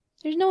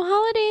There's no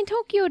holiday in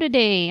Tokyo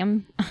today.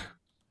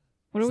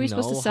 What are we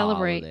supposed to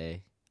celebrate?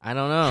 Holiday. I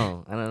don't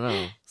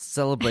know.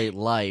 Celebrate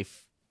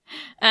life.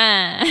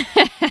 Live,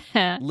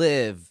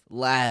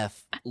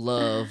 laugh,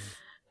 love.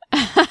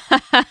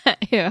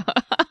 Ew.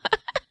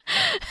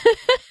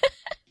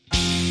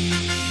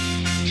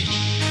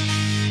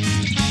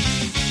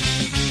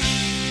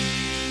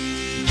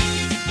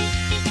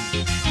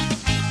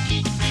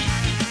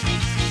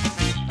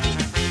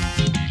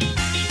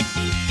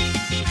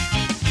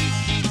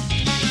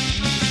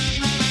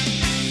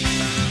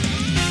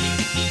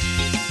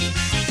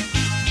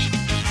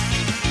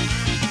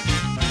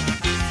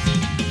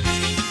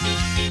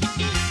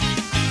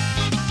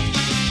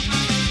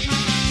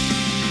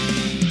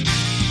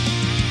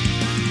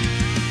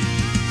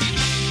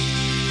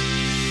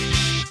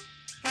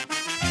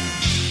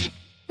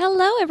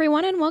 Hello,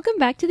 everyone, and welcome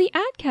back to the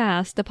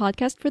Adcast, the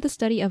podcast for the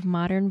study of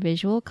modern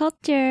visual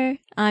culture.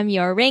 I'm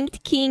your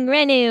ranked king,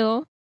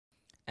 Renu.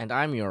 And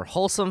I'm your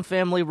wholesome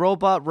family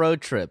robot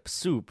road trip,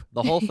 Soup,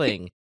 the whole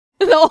thing.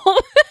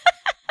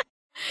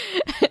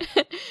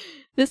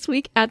 This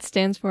week, AD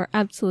stands for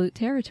Absolute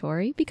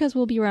Territory because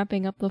we'll be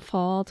wrapping up the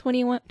fall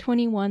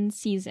 2021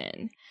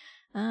 season.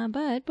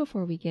 But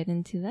before we get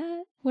into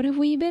that, what have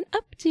we been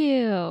up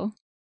to?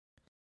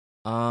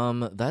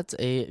 That's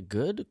a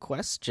good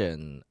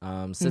question.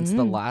 Since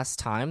the last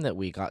time that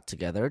we got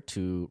together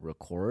to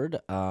record,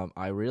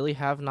 I really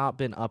have not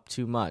been up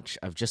too much.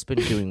 I've just been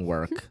doing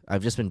work.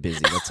 I've just been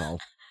busy, that's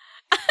all.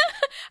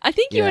 I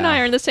think you and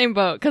I are in the same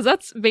boat, because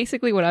that's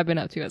basically what I've been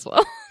up to as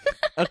well.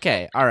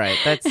 Okay, all right.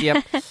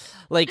 Yep.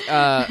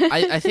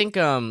 I think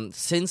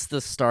since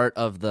the start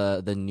of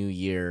the new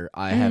year,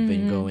 I have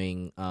been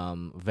going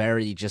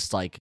very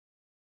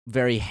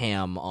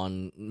ham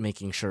on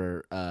making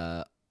sure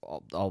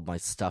all my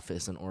stuff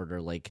is in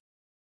order. Like,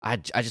 I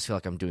just feel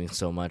like I'm doing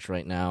so much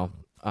right now.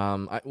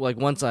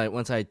 Once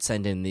I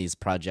send in these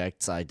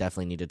projects, I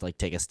definitely need to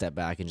take a step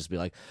back and just be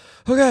like,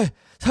 okay,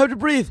 time to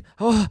breathe.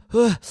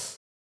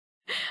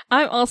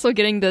 I'm also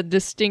getting the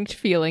distinct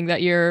feeling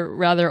that you're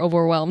rather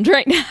overwhelmed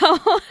right now.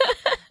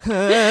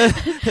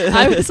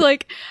 I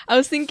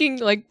was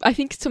thinking, I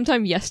think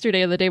sometime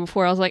yesterday or the day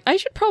before, I was like, I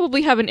should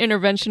probably have an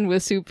intervention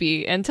with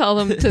Soupy and tell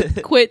them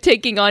to quit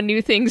taking on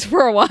new things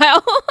for a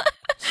while.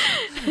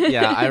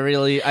 Yeah, I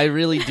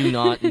really do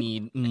not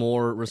need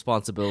more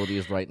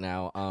responsibilities right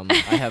now.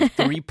 I have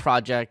 3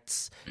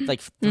 projects,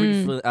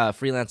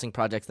 freelancing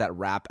projects that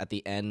wrap at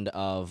the end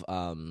of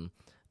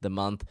the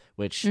month,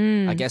 which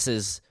I guess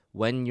is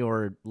when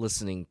you're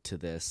listening to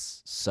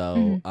this.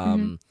 So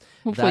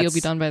hopefully you'll be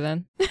done by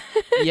then.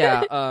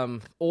 Yeah,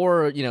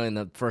 or in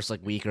the first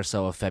week or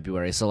so of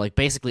February. So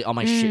basically all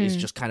my shit is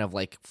just kind of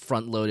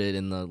front loaded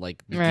in the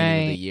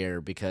beginning of the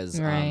year, because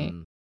I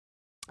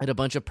had a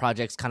bunch of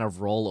projects kind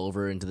of roll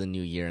over into the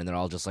new year, and they're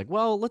all just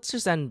well, let's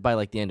just end by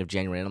the end of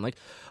January. And I'm like,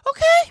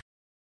 okay,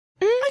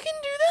 I can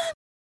do that.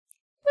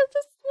 We'll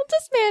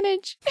just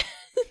manage.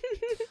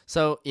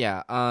 So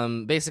yeah,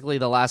 basically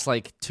the last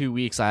 2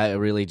 weeks, I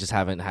really just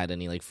haven't had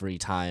any free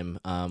time.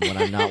 When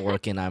I'm not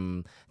working,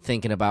 I'm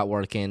thinking about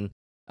working,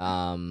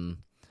 and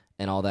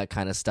all that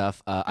kind of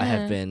stuff. I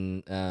have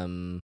been,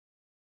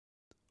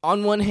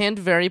 on one hand,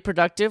 very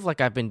productive.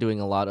 I've been doing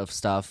a lot of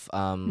stuff.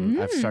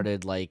 I've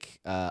started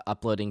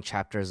uploading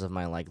chapters of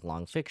my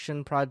long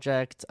fiction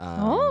project.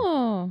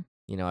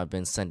 I've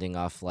been sending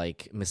off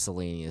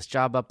miscellaneous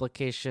job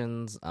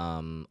applications,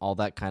 all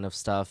that kind of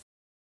stuff.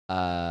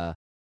 But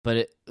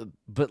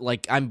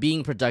I'm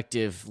being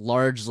productive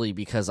largely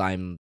because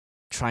I'm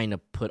trying to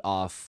put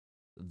off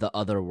the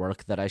other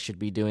work that I should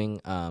be doing,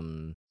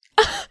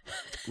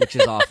 which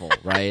is awful,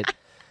 right?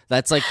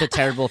 That's the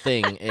terrible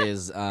thing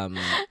is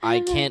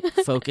I can't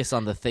focus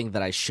on the thing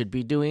that I should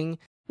be doing.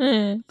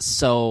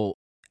 So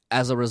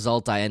as a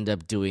result, I end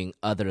up doing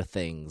other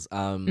things.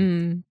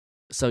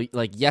 So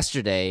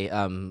yesterday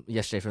from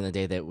the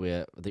day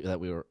that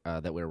we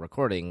were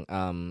recording,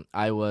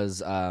 I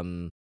was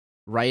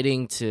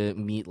writing to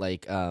meet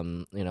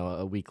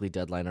a weekly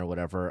deadline or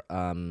whatever.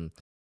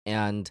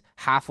 And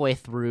halfway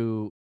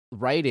through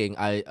writing,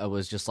 I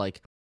was just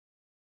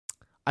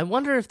I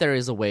wonder if there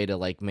is a way to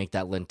make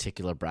that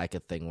lenticular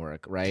bracket thing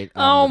work, right?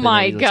 Oh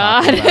my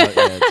god!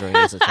 During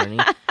this attorney,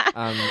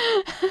 and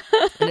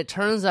it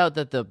turns out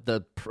that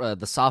the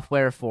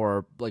software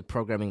for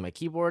programming my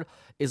keyboard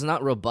is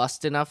not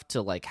robust enough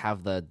to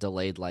have the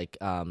delayed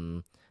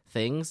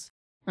things.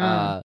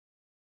 But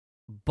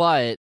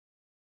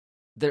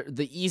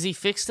the easy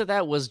fix to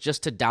that was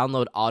just to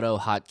download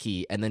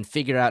AutoHotkey and then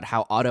figure out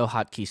how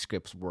AutoHotkey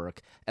scripts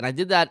work, and I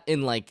did that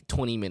in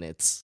 20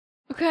 minutes.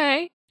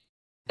 Okay.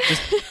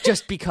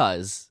 Just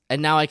because.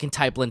 And now I can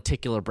type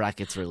lenticular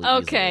brackets really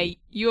easily. Okay,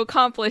 you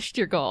accomplished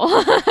your goal.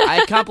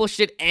 I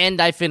accomplished it,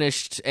 and I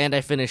finished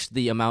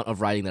the amount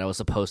of writing that I was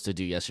supposed to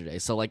do yesterday.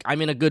 So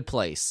I'm in a good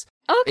place.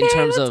 Okay, in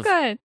terms that's of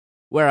good.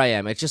 Where I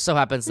am. It just so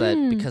happens that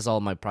because all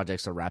my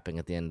projects are wrapping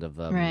at the end of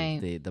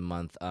the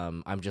month,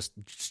 I'm just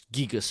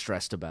giga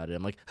stressed about it.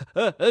 I'm like,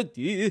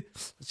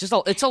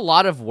 it's a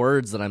lot of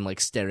words that I'm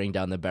staring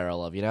down the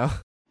barrel of, Yeah.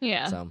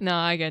 So. No,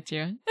 I get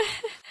you.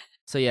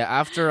 So yeah,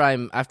 after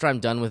I'm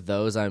done with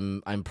those,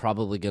 I'm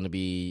probably gonna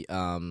be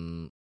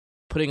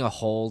putting a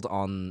hold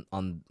on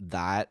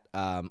that,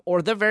 or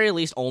at the very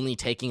least only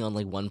taking on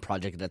like one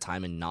project at a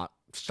time and not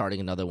starting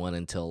another one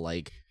until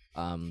like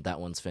that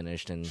one's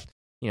finished, and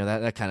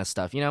that kind of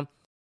stuff.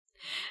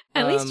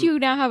 At least you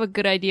now have a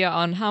good idea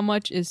on how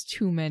much is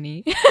too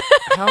many.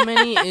 How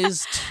many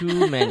is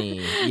too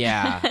many?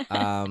 Yeah.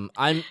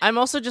 I'm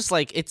also just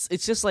like it's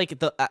just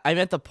like I'm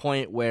at the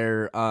point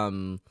where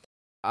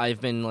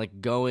I've been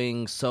like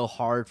going so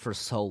hard for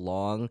so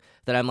long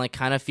that I'm like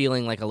kind of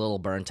feeling like a little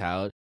burnt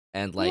out,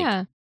 and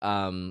like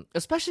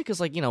especially because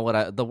like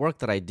the work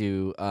that I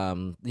do,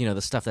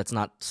 the stuff that's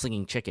not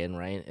slinging chicken,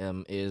 right,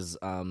 is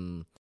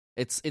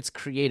it's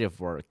creative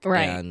work,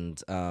 right,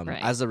 and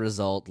as a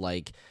result,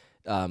 like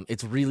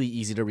it's really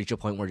easy to reach a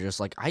point where you're just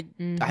like I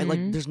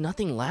like there's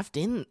nothing left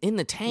in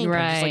the tank. Right,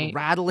 I'm just like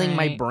rattling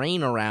my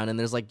brain around, and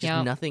there's like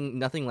just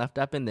nothing left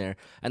up in there.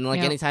 And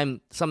like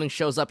anytime something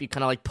shows up, you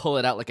kind of like pull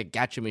it out like a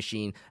gacha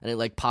machine, and it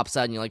like pops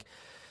out, and you're like,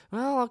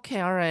 well,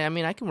 okay, all right. I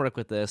mean, I can work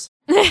with this,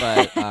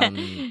 but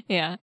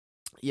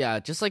yeah,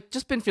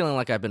 just been feeling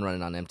like I've been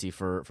running on empty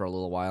for a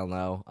little while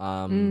now.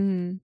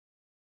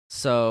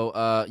 So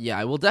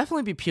I will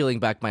definitely be peeling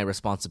back my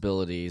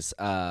responsibilities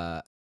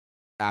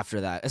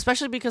after that,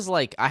 especially because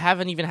like I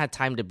haven't even had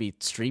time to be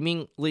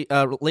streaming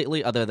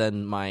lately, other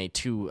than my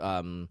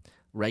 2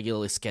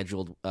 regularly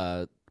scheduled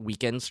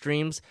weekend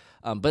streams.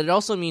 But it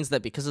also means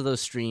that because of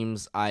those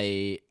streams,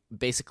 I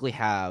basically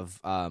have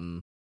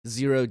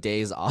 0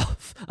 days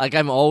off. Like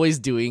I'm always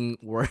doing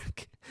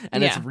work,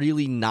 and it's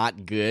really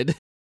not good.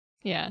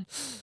 Yeah.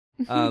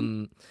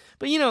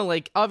 But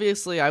like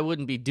obviously I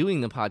wouldn't be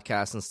doing the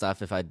podcast and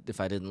stuff if I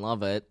didn't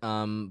love it.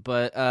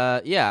 But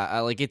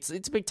like it's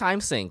a big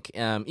time sink.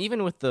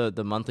 Even with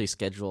the monthly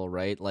schedule,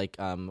 right? Like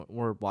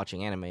we're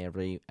watching anime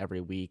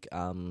every week.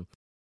 On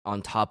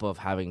top of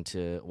having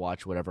to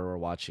watch whatever we're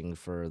watching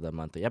for the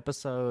monthly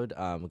episode,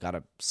 we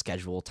gotta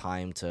schedule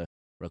time to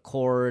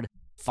record,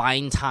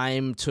 find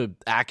time to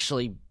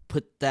actually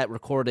put that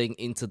recording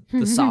into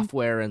the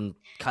software and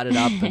cut it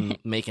up and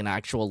make an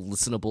actual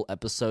listenable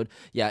episode.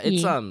 Yeah,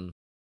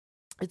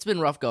 it's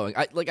been rough going.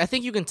 I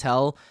think you can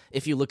tell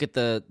if you look at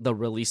the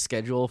release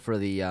schedule for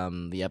the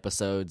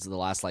episodes the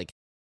last like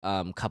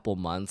couple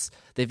months.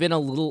 They've been a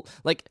little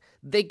like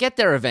they get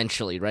there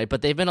eventually, right?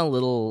 But they've been a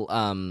little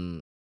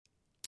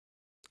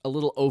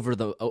over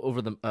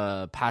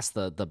the past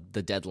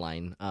the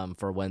deadline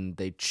for when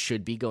they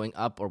should be going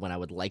up, or when I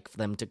would like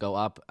them to go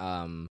up.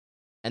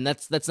 And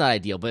that's not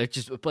ideal, but it's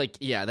just like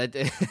that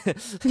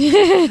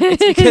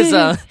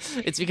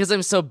it's because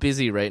I'm so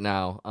busy right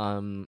now.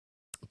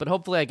 But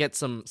hopefully I get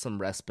some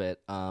respite.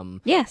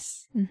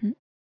 Yes.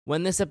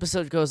 When this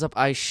episode goes up,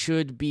 I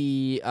should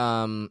be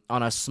on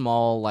a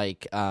small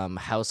like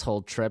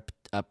household trip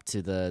up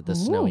to the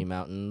snowy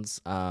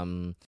mountains.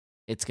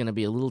 It's gonna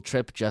be a little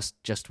trip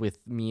just with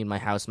me and my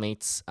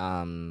housemates.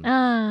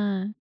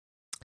 And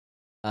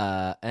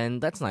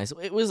that's nice.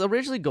 It was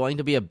originally going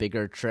to be a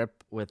bigger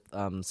trip with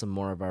some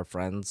more of our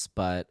friends,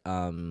 but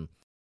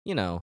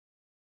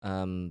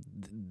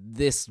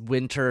this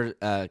winter,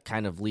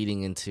 kind of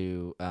leading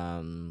into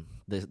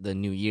the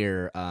new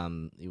year,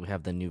 we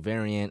have the new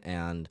variant,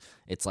 and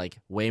it's like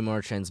way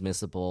more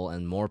transmissible,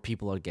 and more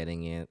people are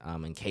getting it.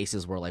 And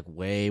cases were like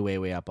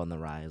way up on the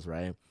rise,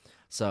 right?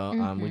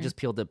 So we just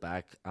peeled it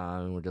back,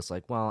 and we're just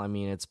like, well, I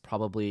mean, it's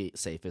probably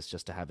safest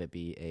just to have it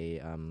be a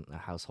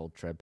household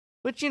trip.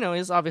 Which,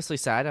 is obviously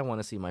sad. I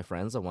want to see my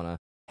friends. I want to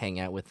hang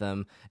out with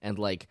them. And,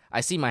 like, I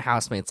see my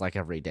housemates, like,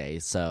 every day.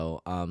 So,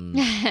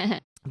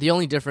 the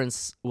only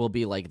difference will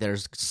be, like,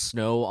 there's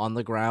snow on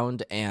the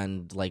ground,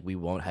 and, like, we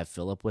won't have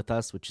Philip with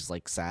us, which is,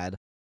 like, sad.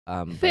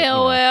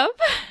 Philip!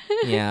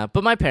 Yeah,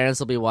 but my parents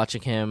will be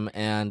watching him,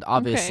 and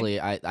obviously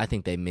I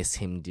think they miss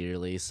him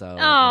dearly. So,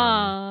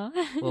 Aww.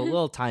 A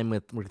little time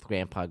with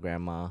Grandpa,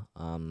 Grandma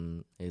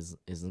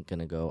isn't going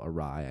to go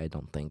awry, I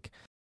don't think.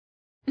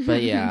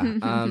 But, yeah,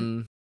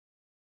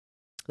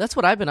 that's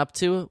what I've been up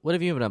to. What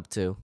have you been up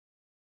to?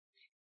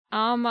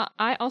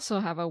 I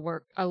also have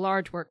a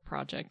large work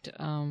project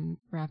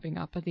wrapping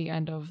up at the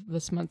end of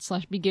this month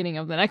 / beginning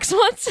of the next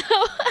month. So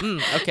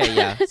okay,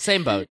 yeah,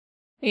 same boat.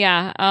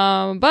 Yeah,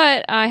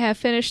 but I have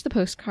finished the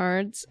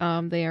postcards.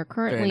 They are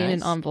currently in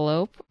an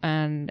envelope,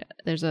 and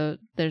there's a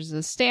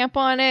stamp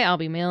on it. I'll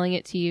be mailing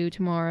it to you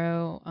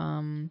tomorrow.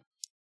 And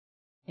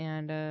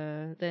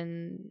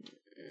then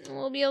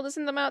we'll be able to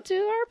send them out to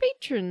our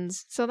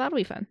patrons, so that'll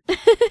be fun.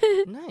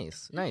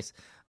 Nice.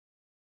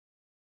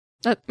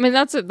 I mean,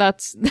 that's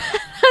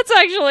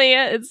actually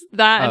it. It's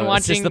that and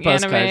watching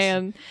anime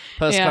and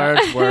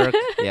postcards work.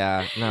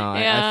 Yeah, no,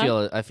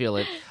 yeah. I feel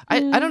it.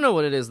 I don't know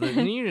what it is. The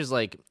New Year's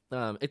like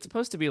it's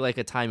supposed to be like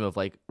a time of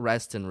like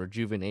rest and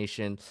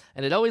rejuvenation,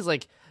 and it always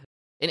like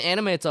in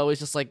anime it's always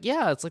just like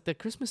it's like the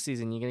Christmas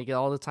season. You're gonna get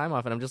all the time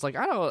off, and I'm just like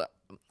I'm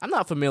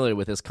not familiar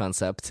with this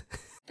concept.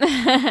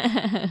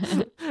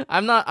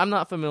 I'm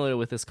not familiar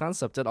with this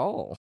concept at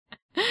all.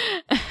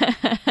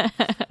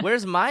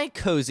 Where's my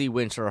cozy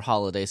winter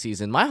holiday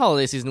season? My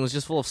holiday season was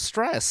just full of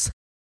stress.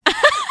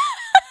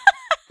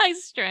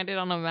 Stranded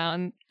on a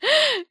mountain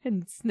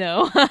in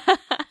snow.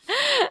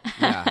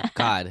 Yeah,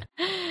 God.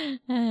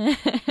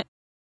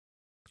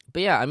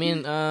 But yeah,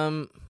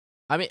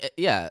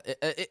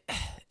 it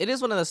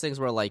is one of those things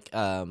where like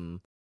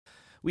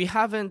we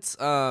haven't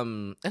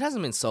it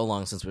hasn't been so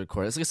long since we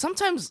recorded. It's like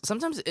sometimes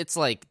it's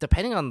like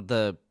depending on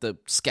the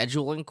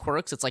scheduling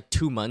quirks, it's like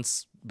 2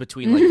 months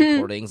between like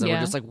recordings, and we're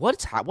just like,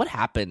 what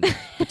happened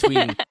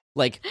between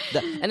like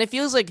and it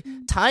feels like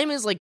time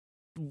is like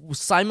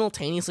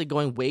simultaneously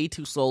going way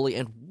too slowly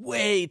and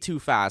way too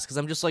fast, because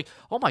I'm just like,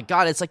 oh my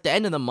God, it's like the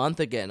end of the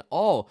month again.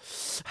 The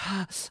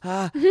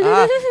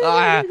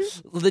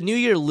new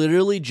year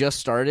literally just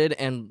started,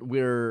 and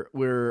we're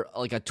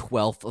like a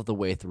 12th of the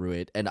way through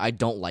it, and I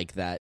don't like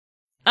that.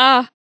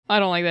 I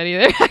don't like that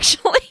either,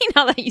 actually,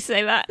 now that you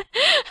say that.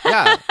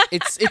 Yeah,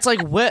 it's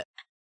like, what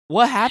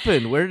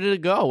happened? Where did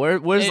it go?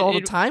 Where's all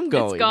the time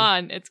going?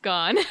 It's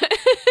gone.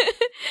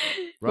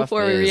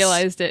 Before we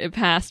realized it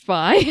passed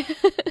by.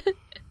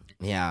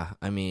 Yeah,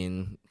 I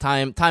mean,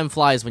 time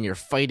flies when you're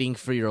fighting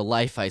for your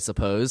life, I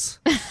suppose.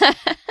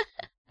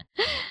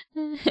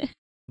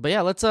 But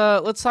yeah, let's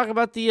talk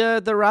about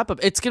the wrap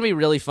up. It's gonna be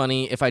really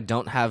funny if I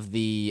don't have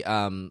the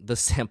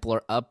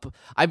sampler up.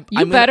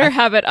 You better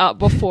have it up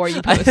before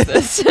you post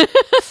this.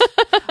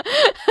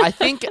 I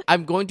think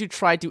I'm going to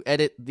try to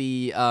edit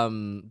the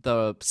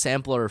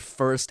sampler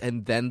first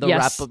and then the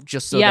wrap up,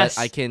 just so that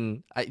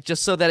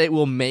just so that it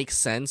will make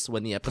sense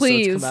when the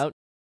episodes come out.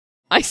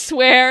 I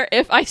swear,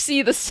 if I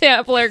see the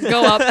sampler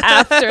go up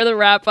after the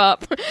wrap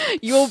up,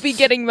 you will be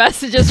getting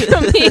messages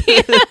from me.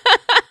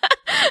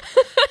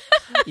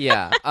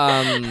 Yeah.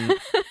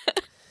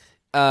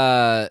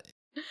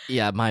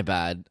 Yeah, my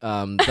bad.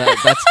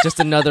 That's just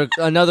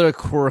another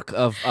quirk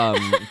of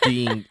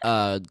being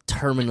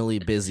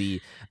terminally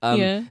busy.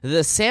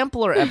 The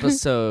sampler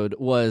episode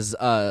was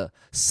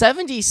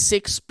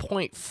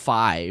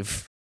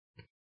 76.5.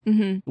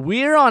 Mm-hmm.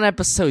 We're on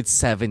episode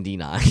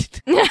 79.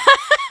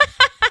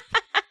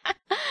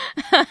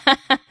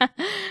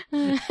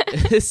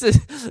 This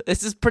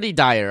is pretty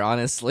dire,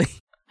 honestly.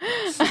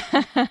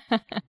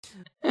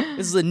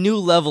 This is a new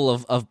level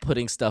of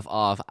putting stuff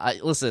off.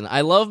 Listen,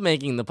 I love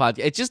making the podcast.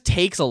 It just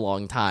takes a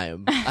long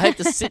time. I have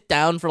to sit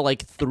down for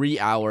like 3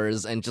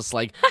 hours and just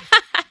like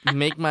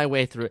make my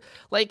way through it.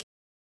 Like,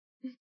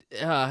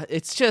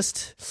 it's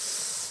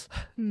just,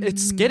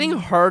 it's getting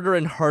harder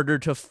and harder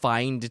to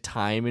find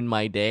time in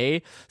my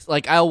day.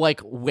 Like, I'll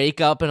like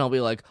wake up and I'll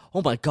be like,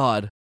 oh my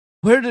God,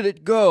 where did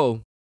it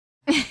go?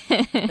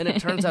 And it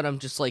turns out I'm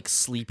just like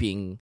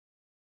sleeping.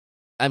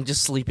 I'm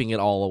just sleeping it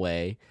all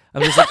away.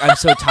 I'm just like, I'm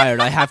so tired,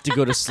 I have to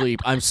go to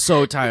sleep. I'm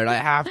so tired, I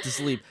have to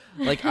sleep.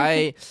 Like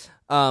the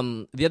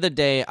other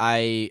day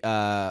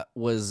I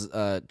was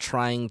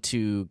trying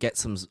to get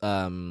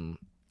some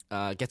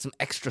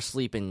extra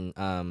sleep in,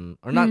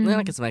 or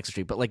not get some extra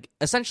sleep, but like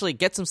essentially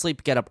get some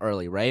sleep, get up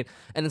early, right?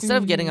 And instead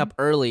of getting up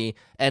early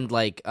and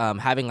like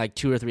having like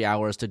 2 or 3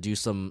 hours to do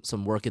some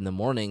work in the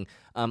morning,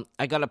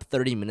 I got up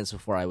 30 minutes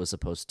before I was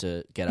supposed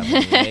to get up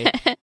anyway.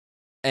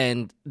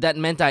 And that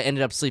meant I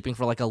ended up sleeping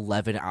for like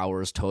 11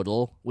 hours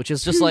total, which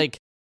is just like,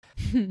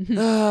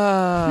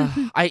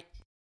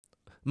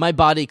 my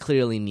body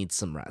clearly needs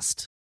some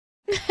rest.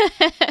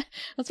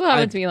 That's what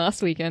happened to me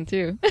last weekend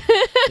too.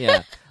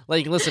 Yeah.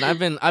 Like, listen,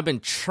 I've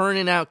been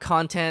churning out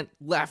content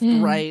left,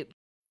 right.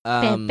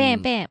 Bam,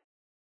 bam, bam.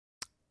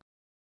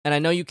 And I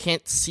know you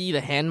can't see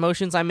the hand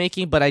motions I'm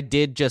making, but I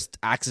did just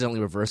accidentally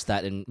reverse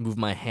that and move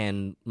my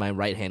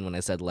right hand when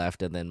I said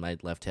left, and then my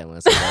left hand when I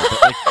said right.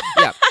 But like,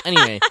 yeah.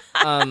 Anyway,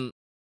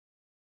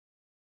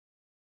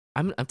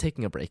 I'm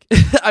taking a break.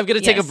 I'm gonna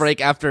take a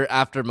break after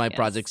my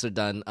projects are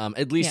done.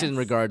 At least in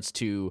regards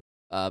to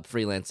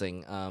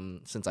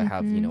freelancing, since I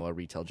have a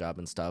retail job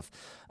and stuff.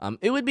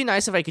 It would be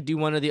nice if I could do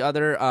one or the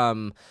other.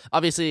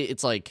 Obviously,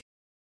 it's like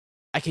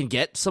I can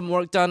get some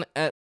work done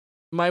at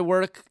my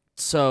work,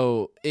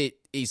 so it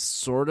is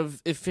sort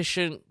of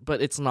efficient,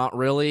 but it's not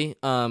really.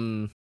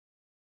 Because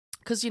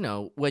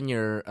when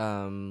you're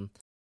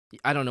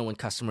I don't know when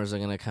customers are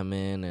gonna come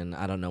in, and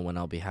I don't know when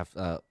I'll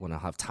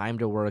have time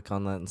to work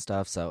on that and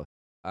stuff. So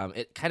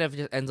it kind of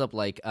just ends up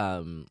like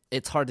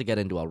it's hard to get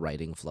into a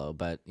writing flow.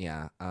 But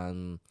yeah,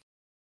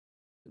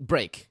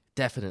 break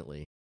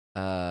definitely.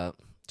 Shall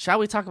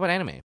we talk about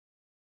anime?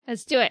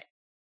 Let's do it.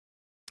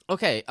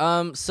 Okay,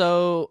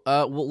 so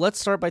well, let's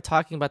start by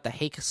talking about the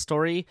Hake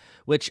story,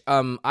 which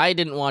I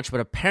didn't watch,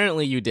 but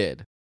apparently you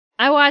did.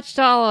 I watched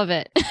all of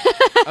it.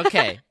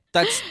 Okay,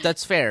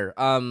 that's fair.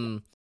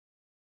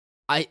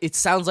 It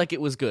sounds like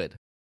it was good.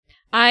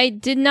 I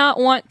did not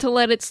want to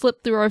let it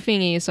slip through our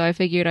thingy, so I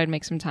figured I'd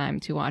make some time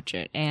to watch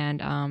it,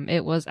 and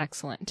it was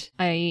excellent.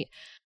 I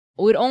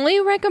would only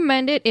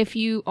recommend it if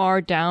you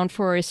are down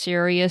for a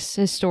serious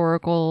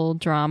historical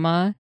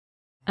drama.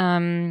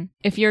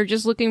 If you're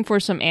just looking for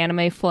some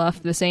anime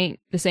fluff, this ain't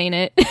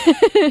it.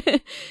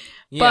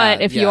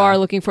 But if you are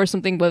looking for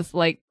something with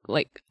like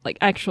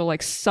actual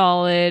like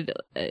solid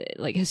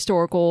like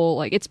historical,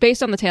 like it's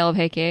based on the tale of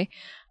Heike,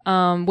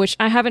 which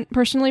I haven't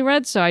personally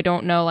read, so I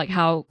don't know like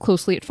how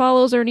closely it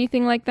follows or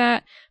anything like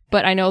that.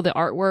 but I know the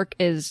artwork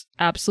is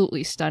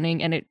absolutely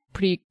stunning, and it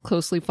pretty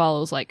closely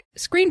follows like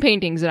screen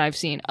paintings that I've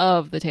seen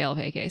of the Tale of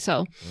Heike.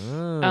 So,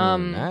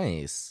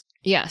 nice.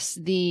 Yes,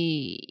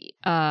 the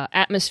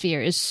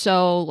atmosphere is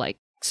so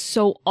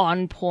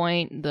on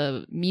point.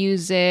 The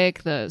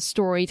music, the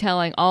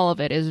storytelling, all of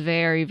it is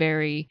very,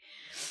 very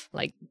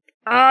like,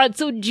 it's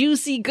so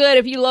juicy good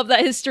if you love that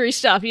history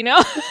stuff, you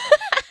know?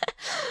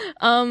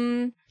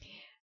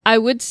 I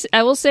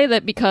will say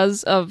that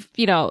because of,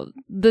 you know,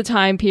 the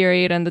time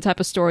period and the type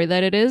of story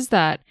that it is,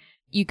 that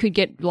you could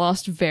get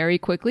lost very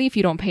quickly if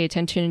you don't pay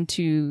attention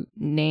to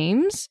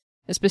names,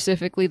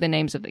 specifically the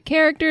names of the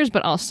characters,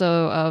 but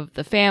also of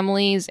the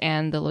families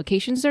and the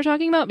locations they're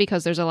talking about,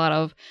 because there's a lot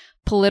of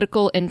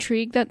political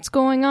intrigue that's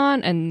going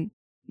on, and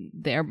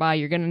thereby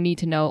you're going to need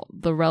to know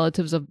the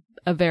relatives of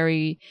a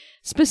very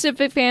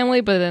specific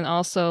family, but then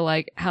also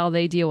like how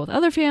they deal with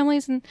other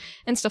families and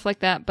stuff like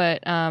that.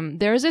 But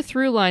there is a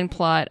through line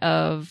plot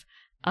of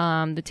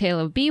the tale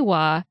of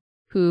Biwa,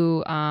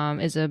 who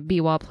is a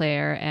Biwa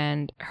player,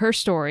 and her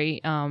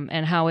story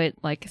and how it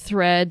like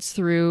threads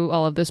through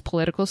all of this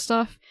political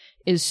stuff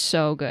is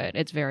so good.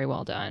 It's very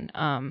well done.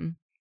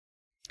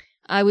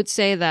 I would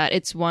say that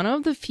it's one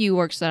of the few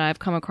works that I've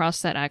come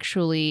across that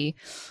actually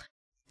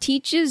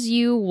teaches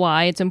you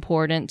why it's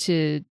important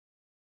to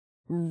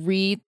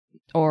read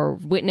or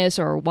witness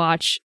or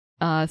watch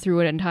through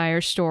an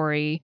entire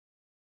story,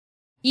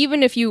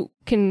 even if you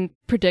can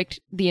predict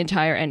the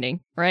entire ending,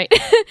 right?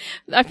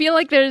 I feel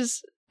like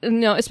there's, you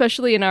know,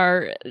 especially in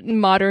our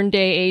modern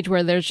day age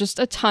where there's just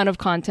a ton of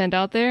content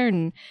out there,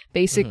 and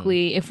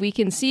basically if we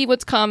can see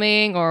what's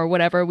coming or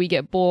whatever, we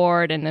get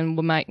bored and then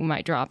we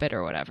might drop it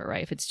or whatever,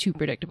 right? If it's too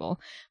predictable.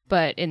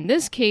 But in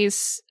this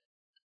case,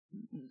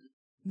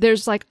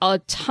 there's like a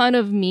ton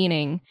of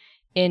meaning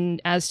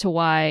in as to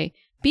why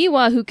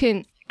Biwa, who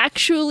can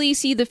actually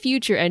see the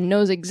future and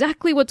knows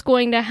exactly what's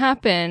going to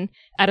happen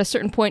at a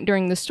certain point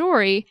during the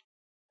story,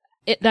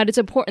 that it's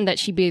important that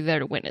she be there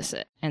to witness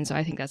it. And so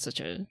I think that's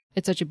such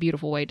a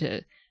beautiful way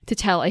to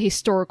tell a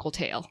historical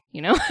tale,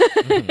 you know?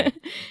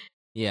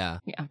 Yeah.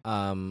 Yeah.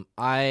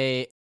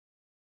 I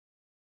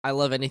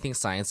love anything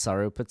Science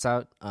Saru puts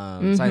out.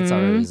 Science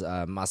Saru is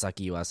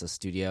Masaki Yuasa's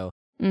studio.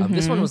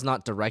 This one was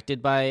not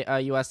directed by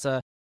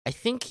Yuasa. I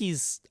think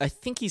he's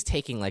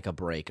taking like a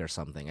break or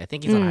something. I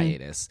think he's on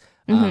hiatus.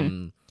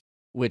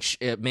 Which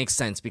it makes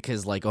sense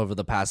because like over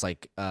the past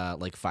like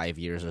 5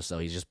 years or so,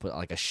 he's just put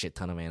like a shit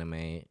ton of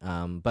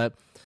anime. But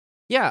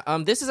yeah,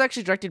 this is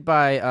actually directed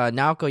by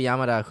Naoko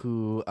Yamada,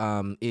 who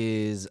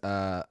is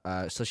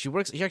so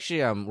she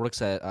actually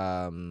works at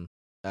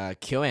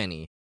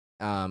KyoAni,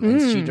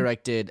 and she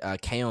directed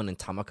K-On! And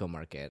Tamako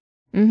Market.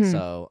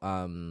 So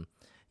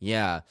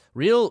yeah,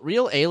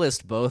 real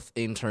A-list both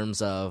in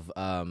terms of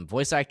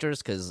voice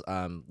actors, because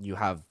you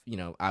have, you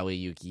know, Aoi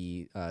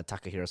Yuki,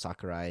 Takahiro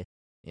Sakurai,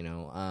 you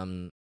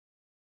know,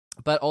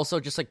 but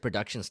also just like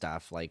production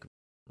staff, like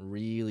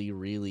really,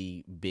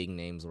 really big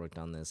names worked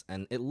on this,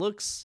 and it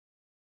looks,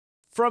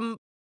 from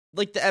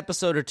like the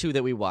episode or two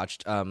that we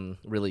watched,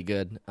 really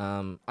good.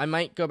 I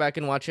might go back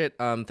and watch it.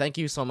 Thank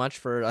you so much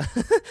for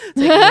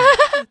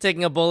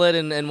taking a bullet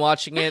and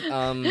watching it.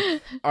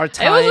 Our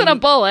time. It wasn't a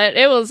bullet.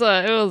 It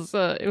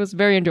was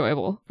very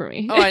enjoyable for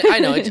me. Oh, I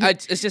know.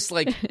 It's just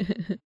like.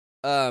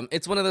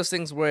 It's one of those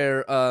things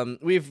where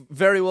we've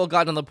very well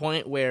gotten to the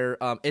point where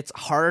it's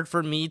hard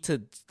for me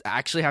to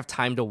actually have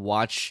time to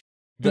watch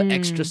the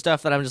extra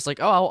stuff that I'm just like,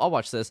 oh, I'll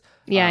watch this.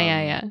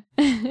 Yeah.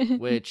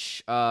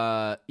 Which,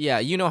 yeah,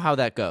 you know how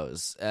that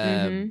goes.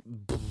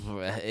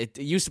 It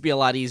used to be a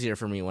lot easier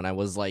for me when I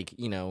was like,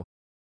 you know,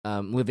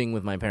 living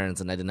with my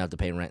parents and I didn't have to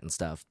pay rent and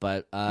stuff.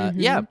 But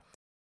yeah,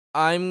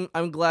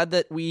 I'm glad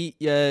that we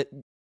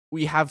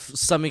have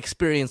some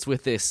experience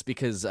with this,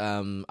 because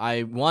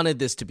I wanted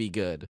this to be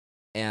good.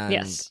 And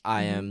yes.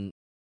 I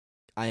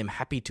am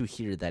happy to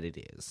hear that it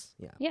is.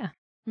 Yeah.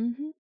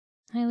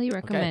 Highly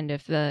recommend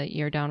if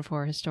you're down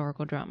for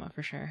historical drama,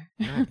 for sure.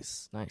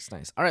 Nice.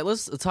 All right,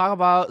 let's talk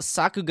about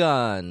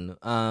Sakugan.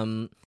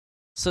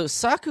 So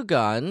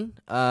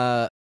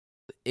Sakugan,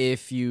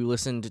 if you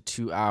listened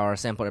to our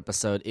sample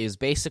episode, is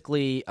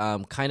basically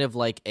kind of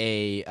like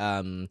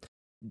a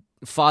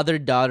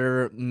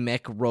father-daughter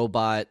mech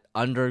robot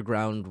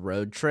underground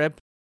road trip.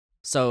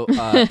 So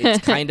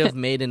it's kind of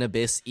Made in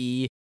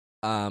Abyss-y,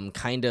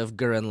 kind of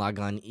Gurren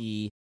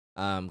Lagann-y,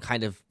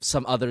 kind of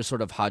some other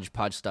sort of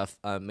hodgepodge stuff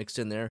mixed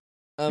in there.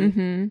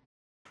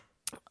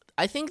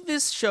 I think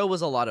this show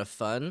was a lot of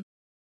fun.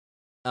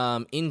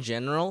 In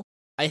general,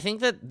 I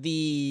think that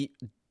the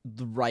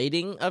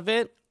writing of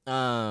it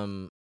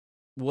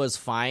was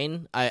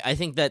fine. I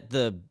think that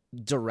the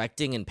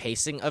directing and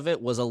pacing of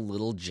it was a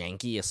little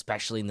janky,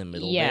 especially in the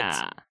middle bits.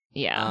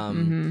 Yeah.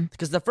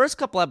 Because the first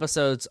couple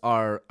episodes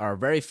are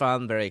very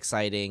fun, very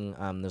exciting.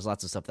 There's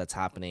lots of stuff that's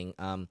happening.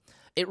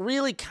 It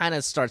really kind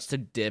of starts to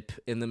dip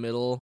in the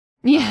middle.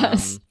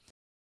 Yes.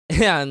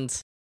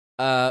 And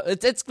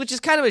it's which is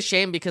kind of a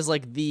shame, because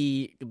like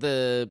the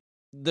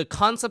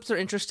concepts are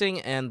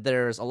interesting and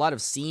there's a lot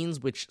of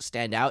scenes which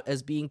stand out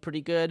as being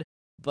pretty good,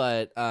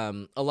 But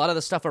a lot of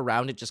the stuff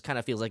around it just kind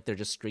of feels like they're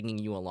just stringing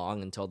you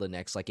along until the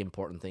next like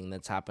important thing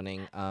that's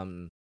happening.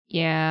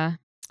 Yeah.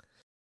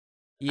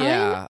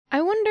 Yeah.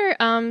 I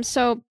wonder,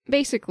 so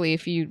basically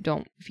if you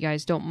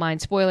guys don't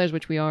mind spoilers,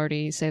 which we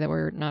already say that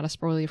we're not a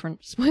spoiler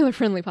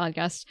friendly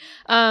podcast,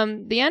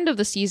 the end of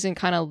the season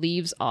kind of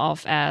leaves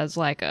off as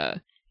like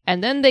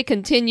and then they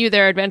continue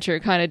their adventure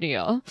kind of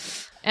deal.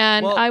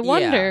 And Well, I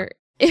wonder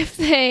if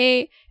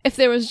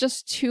there was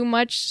just too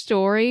much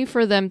story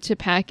for them to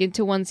pack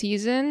into one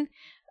season.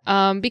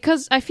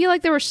 Because I feel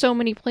like there were so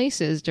many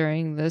places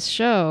during this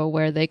show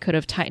where they could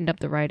have tightened up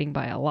the writing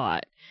by a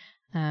lot.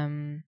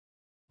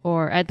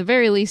 Or at the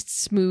very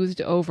least smoothed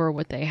over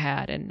what they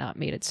had and not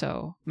made it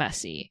so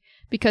messy.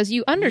 Because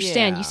you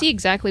understand, you see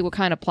exactly what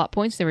kind of plot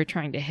points they were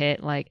trying to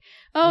hit. Like,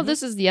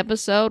 this is the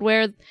episode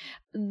where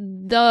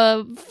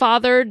the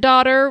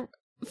father-daughter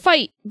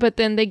fight, but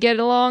then they get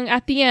along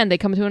at the end. They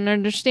come to an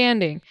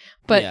understanding.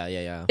 But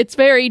yeah. it's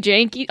very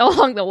janky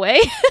along the way.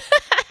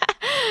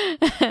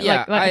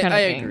 Yeah, I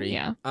thing. agree.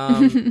 Yeah.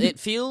 It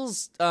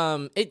feels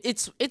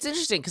it's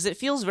interesting because it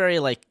feels very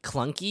like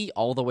clunky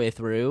all the way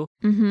through.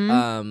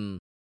 Mm-hmm.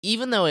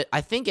 Even though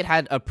I think it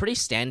had a pretty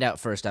standout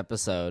first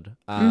episode.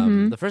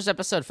 The first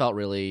episode felt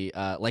really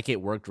like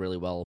it worked really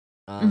well.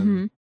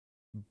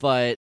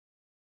 But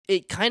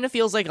it kind of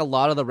feels like a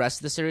lot of the rest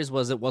of the series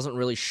wasn't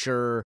really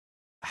sure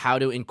how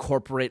to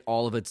incorporate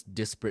all of its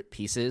disparate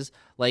pieces.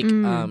 Like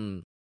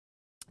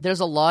there's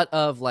a lot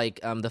of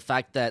like the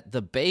fact that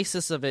the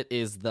basis of it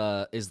is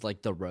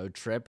like the road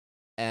trip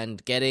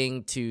and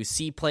getting to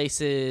see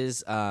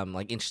places,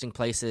 like interesting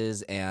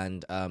places,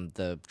 and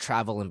the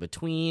travel in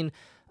between.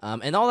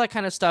 And all that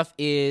kind of stuff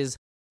is,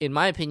 in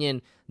my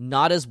opinion,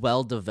 not as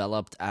well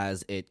developed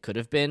as it could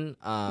have been.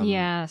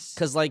 Yes.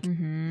 Because, like,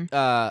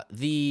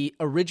 the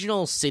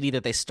original city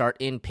that they start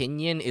in,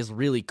 Pinyin, is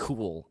really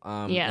cool.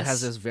 Yes. It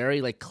has this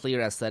very, like, clear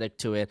aesthetic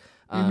to it.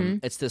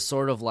 It's this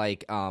sort of,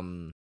 like,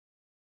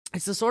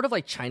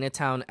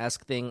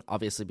 Chinatown-esque thing,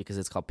 obviously, because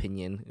it's called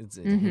Pinyin. It's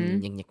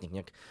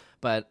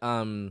but,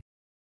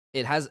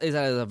 it has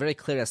a very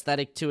clear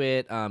aesthetic to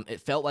it.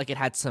 It felt like it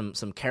had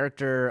some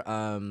character.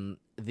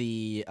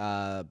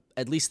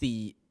 At least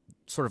the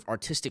sort of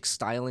artistic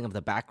styling of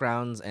the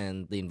backgrounds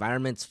and the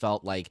environments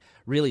felt like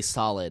really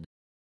solid.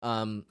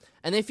 And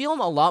they feel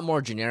a lot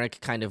more generic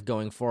kind of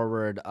going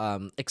forward,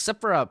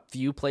 except for a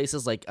few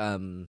places like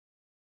when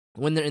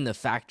they're in the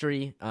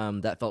factory,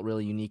 that felt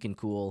really unique and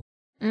cool.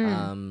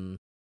 When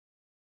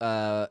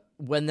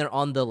they're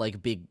on the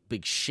like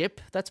big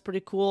ship, that's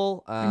pretty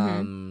cool.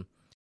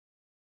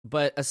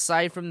 But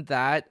aside from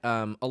that,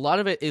 a lot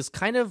of it is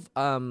kind of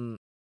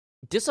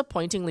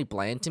disappointingly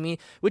bland to me,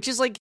 which is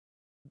like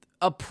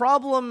a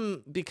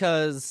problem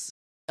because,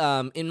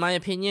 in my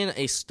opinion,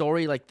 a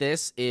story like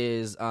this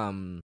is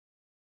a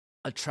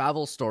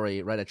travel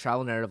story, right? A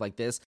travel narrative like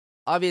this.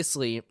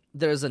 Obviously,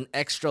 there's an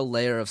extra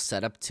layer of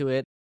setup to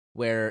it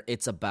where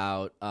it's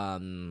about,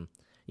 the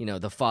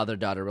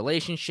father-daughter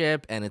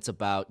relationship, and it's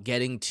about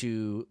getting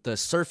to the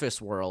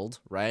surface world,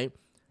 right?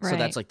 So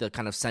that's like the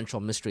kind of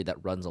central mystery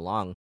that runs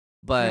along.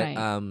 But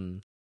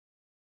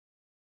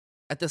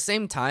at the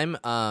same time,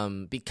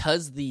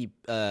 because the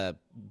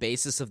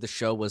basis of the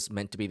show was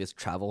meant to be this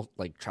travel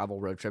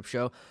road trip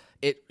show,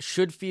 it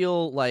should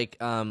feel like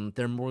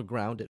they're more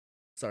grounded.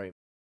 Sorry.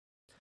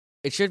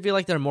 It should feel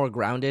like they're more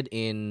grounded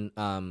in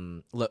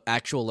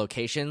actual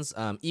locations,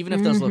 even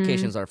if those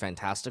locations are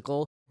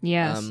fantastical.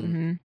 Yes.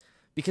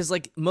 Because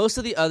like most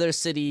of the other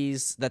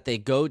cities that they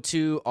go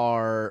to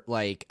are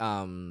like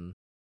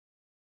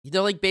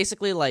they're like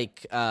basically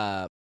like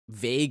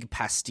vague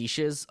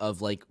pastiches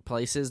of like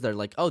places. They're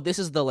like, oh, this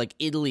is the like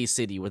Italy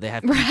city where they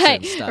have pizza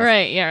and stuff.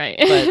 Right.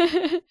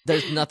 But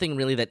there's nothing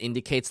really that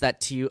indicates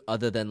that to you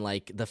other than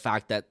like the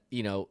fact that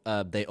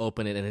they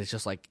open it and it's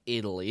just like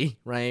Italy,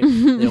 right?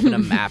 They open a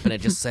map and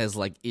it just says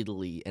like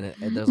Italy, and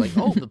there's like,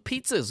 oh, the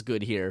pizza is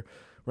good here,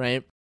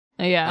 right?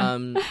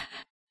 Yeah.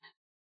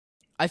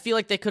 I feel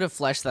like they could have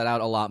fleshed that out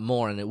a lot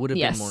more, and it would have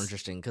been more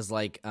interesting because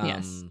like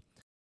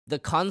the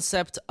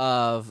concept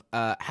of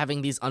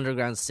having these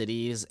underground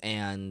cities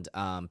and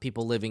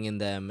people living in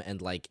them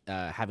and like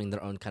having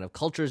their own kind of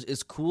cultures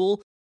is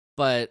cool,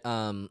 but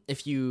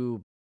if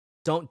you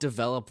don't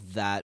develop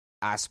that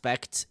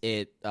aspect,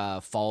 it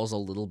falls a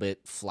little bit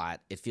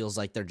flat. It feels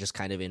like they're just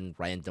kind of in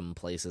random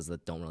places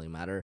that don't really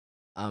matter.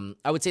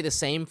 I would say the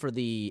same for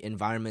the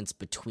environments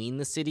between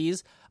the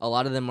cities. A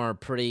lot of them are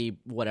pretty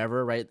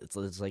whatever, right? It's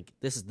like,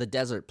 this is the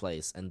desert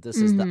place, and this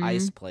is the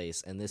ice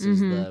place, and this is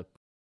the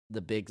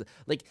big,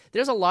 like,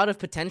 there's a lot of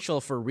potential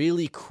for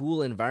really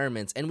cool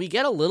environments, and we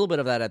get a little bit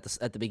of that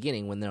at the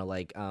beginning when they're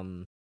like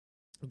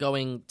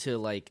going to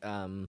like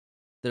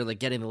they're like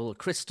getting the little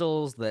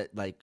crystals that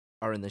like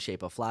are in the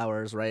shape of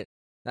flowers, right?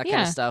 That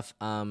kind of stuff.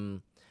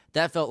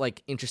 That felt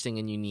like interesting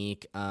and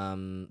unique.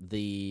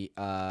 The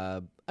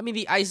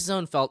ice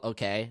zone felt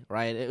okay,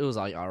 right? It was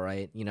like all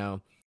right,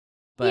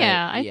 But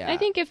I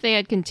think if they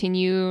had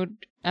continued,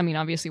 I mean,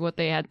 obviously what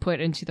they had put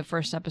into the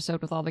first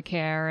episode with all the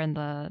care and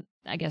the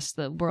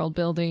world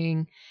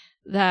building,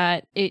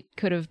 that it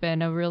could have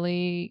been a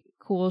really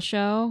cool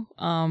show,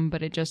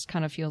 but it just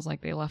kind of feels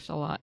like they left a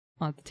lot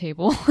on the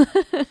table.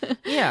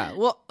 Yeah,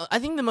 well, I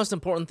think the most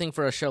important thing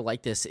for a show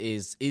like this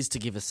is to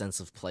give a sense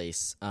of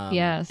place.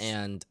 Yes.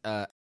 And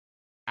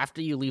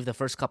after you leave the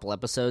first couple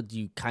episodes,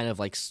 you kind of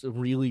like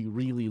really,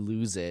 really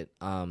lose it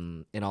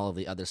in all of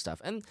the other stuff.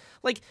 And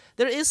like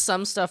there is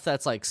some stuff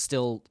that's like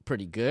still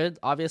pretty good,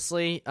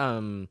 obviously.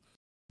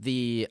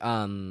 There's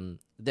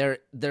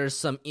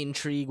some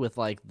intrigue with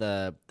like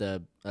the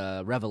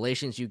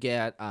revelations you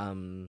get.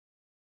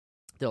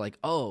 They're like,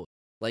 oh,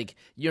 like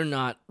you're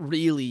not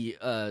really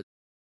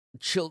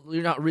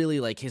you're not really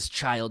like his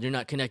child. You're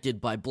not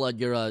connected by blood.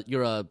 You're a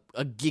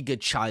giga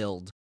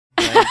child.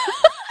 Right?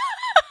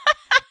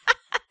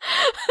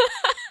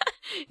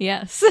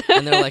 Yes.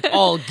 And they're like,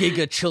 all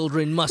giga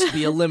children must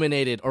be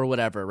eliminated or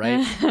whatever,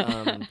 right?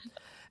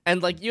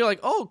 And like you're like,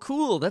 oh,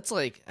 cool. That's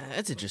like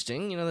that's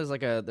interesting. You know,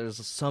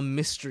 there's some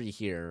mystery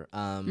here.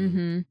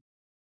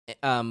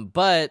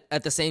 But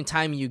at the same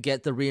time, you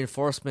get the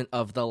reinforcement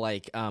of the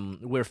like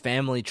we're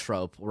family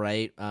trope,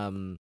 right?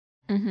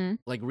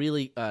 Like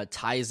really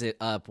ties it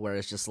up where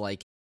it's just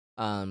like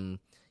you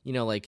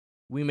know, like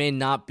we may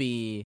not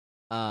be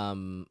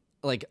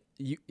like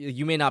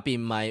you may not be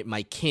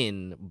my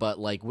kin, but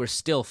like we're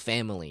still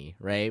family,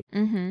 right?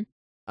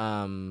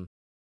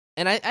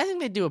 And I think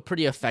they do a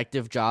pretty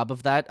effective job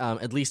of that,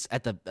 at least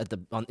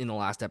in the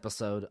last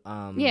episode.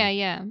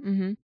 Yeah.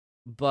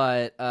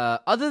 But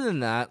other than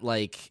that,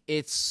 like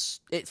it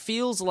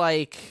feels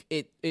like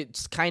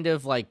it's kind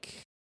of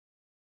like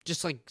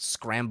just like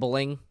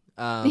scrambling.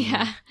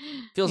 Yeah.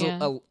 Feels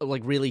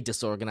like really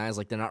disorganized.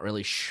 Like they're not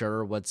really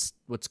sure what's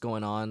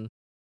going on.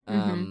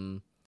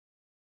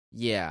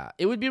 Yeah,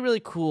 it would be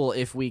really cool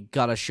if we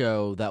got a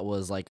show that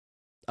was like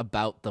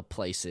about the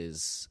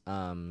places,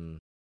 and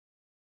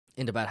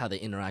about how they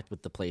interact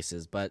with the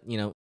places. But you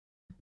know,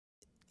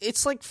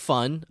 it's like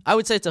fun. I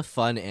would say it's a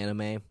fun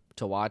anime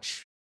to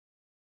watch.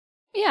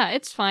 Yeah,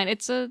 it's fine.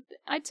 I'd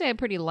say a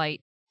pretty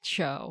light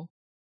show.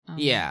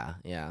 Yeah.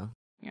 Yeah.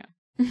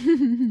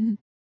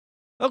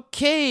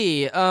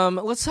 Okay,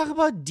 let's talk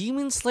about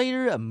Demon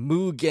Slayer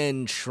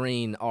Mugen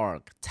Train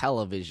arc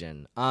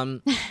television.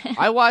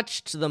 I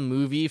watched the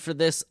movie for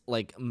this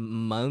like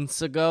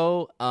months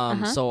ago,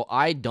 so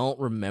I don't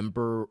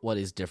remember what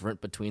is different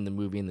between the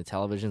movie and the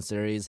television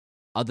series,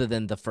 other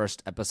than the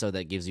first episode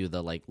that gives you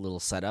the like little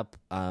setup.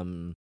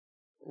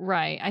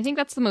 Right, I think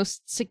that's the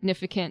most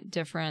significant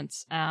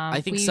difference.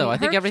 I think so. I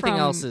think everything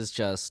else is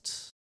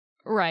just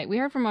right. We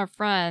heard from our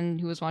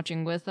friend who was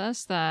watching with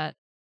us that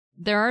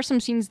there are some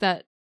scenes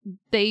that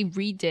they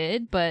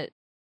redid, but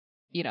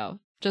you know,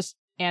 just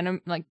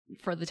like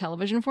for the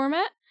television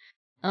format.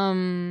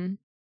 And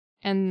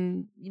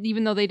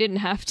even though they didn't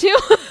have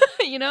to,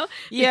 you know,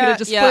 they could have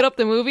just split up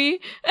the movie.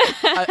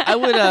 I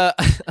would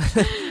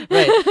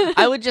right.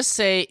 I would just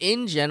say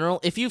in general,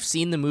 if you've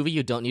seen the movie,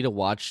 you don't need to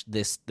watch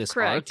this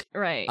Correct.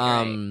 arc. Right.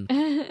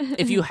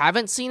 If you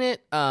haven't seen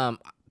it,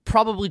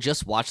 probably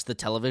just watch the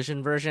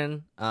television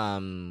version.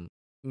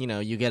 You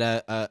know, you get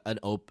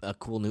a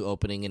cool new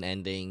opening and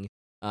ending.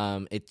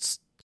 It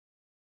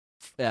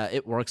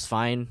works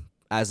fine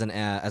as a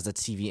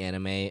TV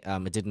anime.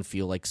 It didn't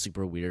feel like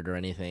super weird or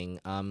anything.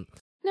 No.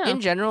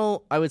 In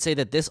general, I would say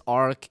that this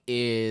arc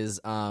is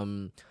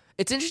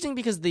it's interesting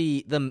because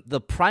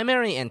the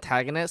primary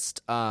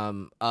antagonist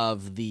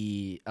of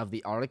the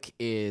arc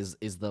is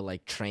the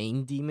like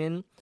train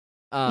demon.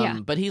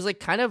 But he's like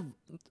kind of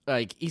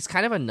a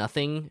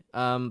nothing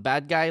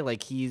bad guy.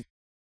 Like he's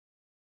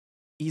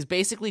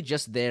basically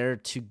just there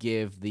to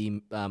give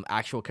the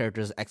actual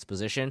characters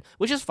exposition,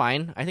 which is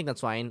fine. I think that's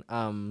fine.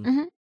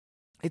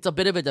 It's a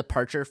bit of a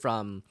departure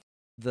from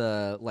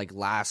the like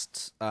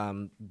last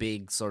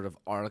big sort of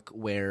arc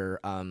where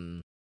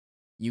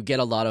you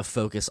get a lot of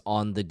focus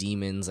on the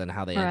demons and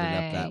how they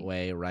ended up that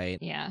way, right?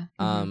 Yeah.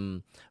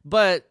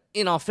 But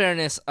in all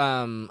fairness,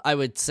 I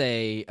would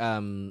say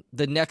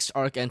the next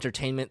arc, the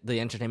Entertainment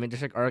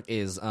District arc,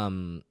 is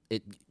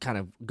it kind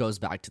of goes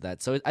back to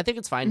that. So I think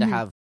it's fine to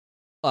have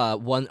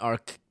one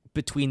arc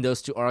between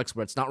those two arcs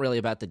where it's not really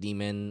about the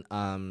demon.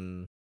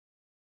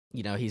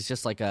 You know, he's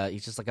just like a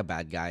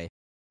bad guy,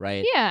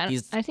 right? Yeah,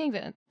 I think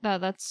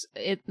that's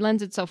it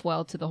lends itself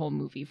well to the whole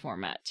movie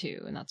format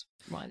too, and that's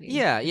why they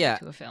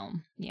to a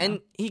film. Yeah. And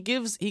he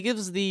gives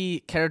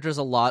the characters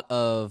a lot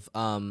of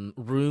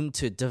room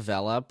to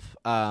develop,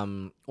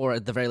 or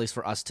at the very least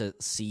for us to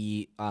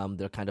see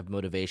their kind of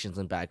motivations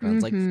and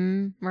backgrounds. Like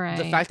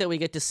the fact that we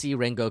get to see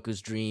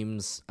Rengoku's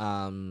dreams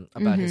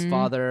about his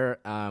father,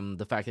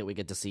 the fact that we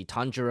get to see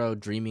Tanjiro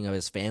dreaming of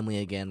his family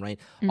again, right?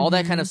 All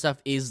that kind of stuff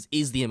is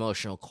the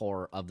emotional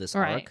core of this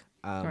arc.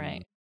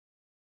 Right.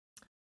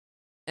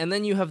 And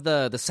then you have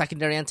the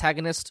secondary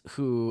antagonist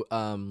who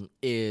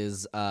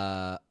is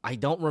I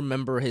don't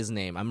remember his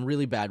name. I'm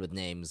really bad with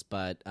names,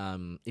 but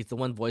it's the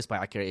one voiced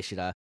by Akira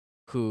Ishida,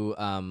 who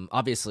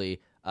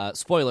obviously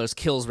spoilers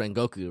kills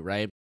Rengoku,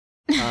 right?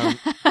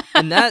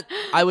 And that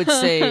I would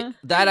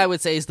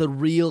say is the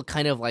real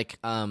kind of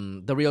like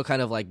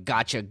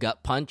gotcha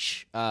gut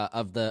punch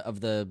of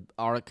the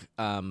arc.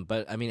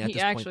 But I mean, at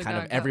this point, kind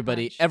of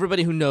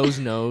everybody who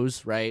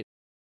knows, right?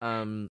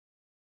 And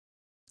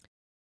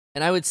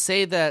I would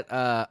say that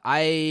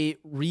I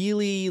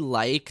really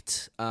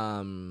liked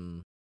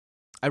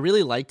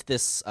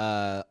this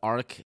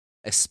arc,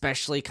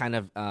 especially kind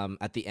of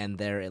at the end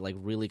there. It like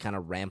really kind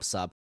of ramps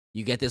up.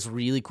 You get this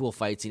really cool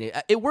fight scene.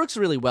 It works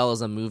really well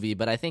as a movie,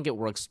 but I think it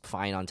works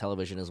fine on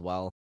television as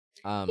well.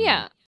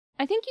 Yeah,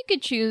 I think you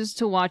could choose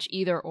to watch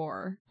either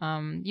or.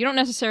 You don't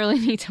necessarily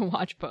need to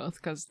watch both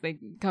because they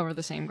cover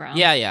the same ground.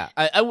 Yeah.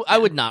 I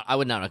would not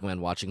recommend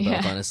watching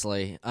both,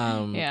 honestly.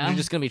 Yeah. You're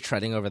just gonna be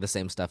treading over the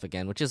same stuff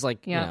again, which is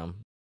like, I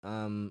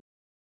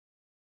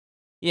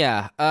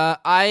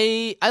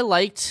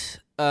liked.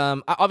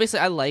 Obviously,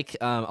 I like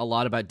a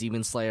lot about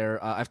Demon Slayer.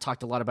 I've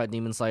talked a lot about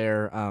Demon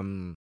Slayer.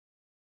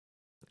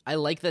 I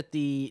like that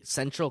the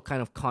central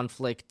kind of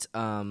conflict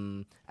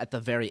at the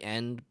very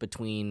end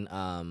between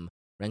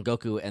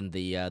Rengoku and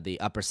the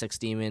Upper Six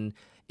Demon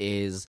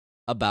is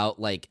about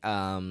like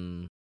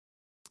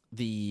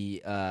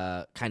the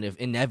kind of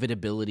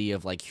inevitability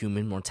of like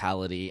human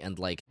mortality and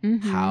like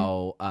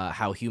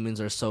how humans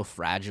are so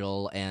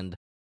fragile and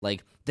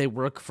like they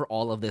work for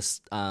all of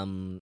this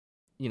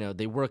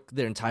they work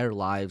their entire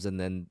lives and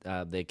then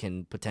they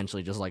can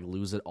potentially just like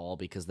lose it all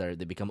because they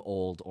become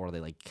old or they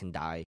like can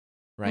die,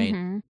 right?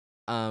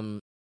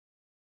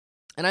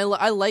 And I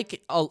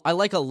like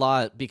a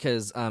lot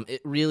because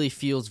it really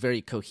feels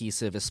very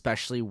cohesive,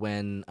 especially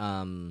when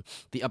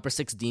the Upper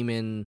Six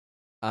Demon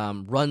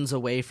runs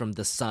away from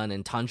the sun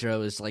and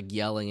Tanjiro is like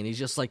yelling and he's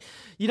just like,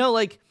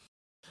 like,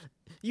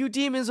 you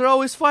demons are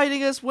always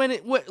fighting us when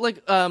in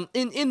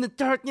the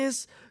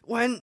darkness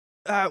when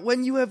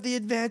you have the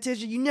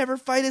advantage and you never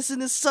fight us in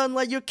the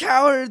sunlight, you're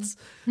cowards,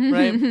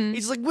 right?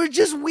 He's like, we're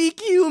just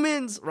weak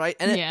humans, right?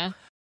 And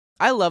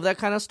I love that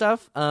kind of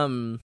stuff.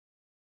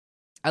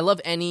 I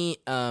love any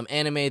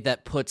anime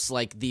that puts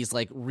like these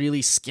like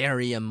really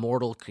scary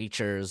immortal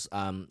creatures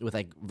with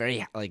like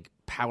very like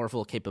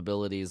powerful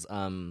capabilities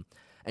and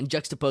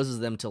juxtaposes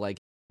them to like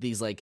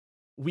these like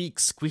weak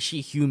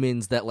squishy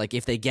humans that like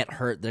if they get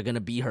hurt they're gonna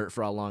be hurt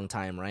for a long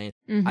time, right?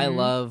 I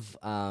love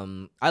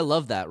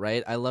that,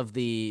 right? I love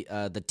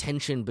the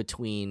tension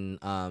between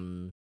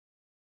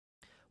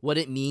what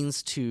it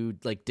means to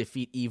like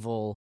defeat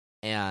evil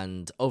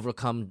and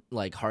overcome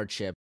like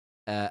hardship.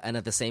 And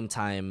at the same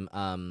time,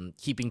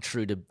 keeping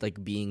true to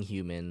like being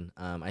human.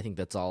 I think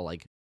that's all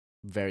like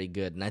very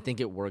good, and I think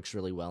it works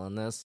really well in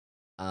this.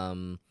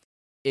 I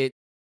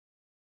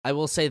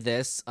will say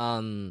this.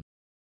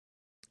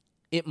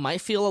 It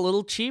might feel a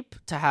little cheap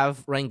to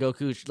have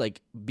Rengoku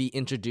like be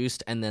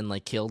introduced and then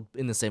like killed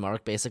in the same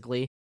arc,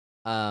 basically.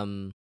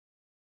 But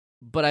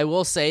I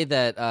will say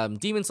that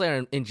Demon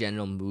Slayer in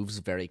general moves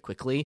very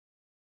quickly.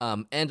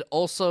 And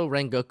also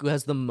Rengoku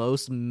has the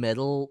most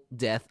metal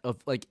death of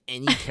like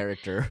any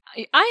character.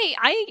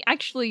 I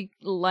actually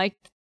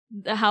liked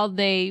how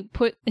they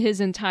put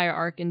his entire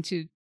arc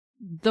into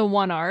the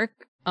one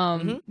arc.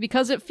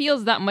 Because it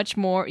feels that much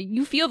more.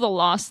 You feel the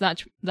loss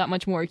that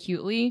much more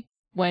acutely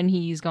when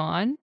he's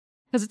gone.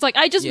 Because it's like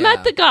I just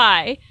met the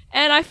guy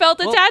and I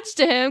felt attached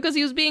to him because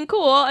he was being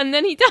cool, and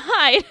then he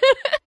died.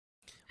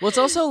 Well, it's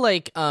also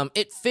like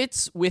it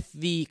fits with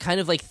the kind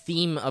of like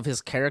theme of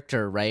his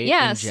character, right?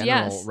 Yes, in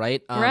general,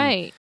 right?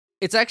 Right.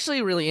 It's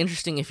actually really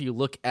interesting if you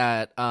look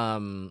at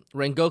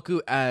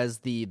Rengoku as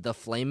the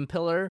flame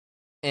pillar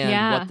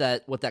and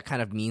what that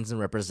kind of means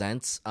and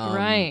represents.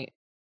 Right.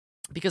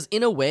 Because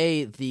in a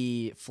way,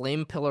 the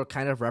flame pillar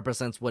kind of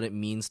represents what it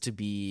means to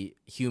be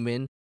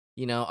human.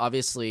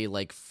 Obviously,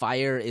 like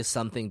fire is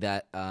something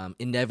that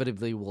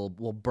inevitably will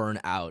burn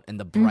out, and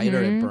the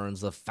brighter it burns,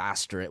 the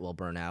faster it will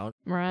burn out.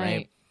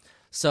 Right?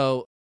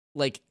 So,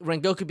 like,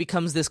 Rengoku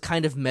becomes this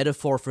kind of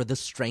metaphor for the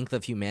strength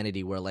of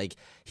humanity, where, like,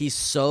 he's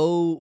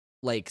so,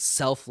 like,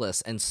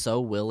 selfless and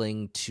so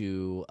willing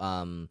to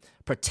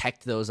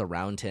protect those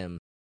around him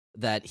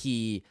that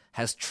he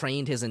has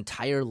trained his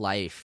entire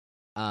life.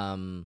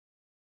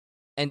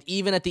 And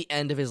even at the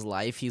end of his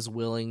life, he's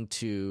willing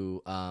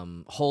to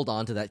hold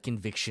on to that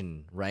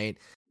conviction, right?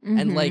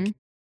 And, like,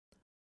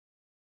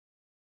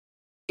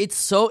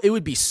 it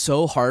would be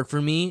so hard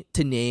for me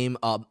to name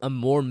a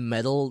more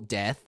metal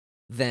death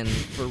than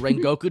for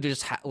Rengoku to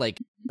just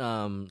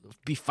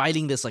be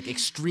fighting this like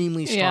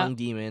extremely strong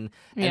demon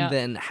and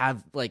then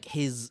have like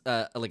his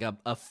like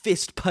a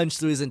fist punch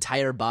through his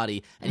entire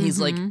body, and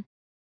he's like,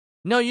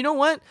 no, you know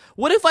what?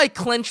 What if I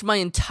clench my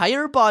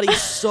entire body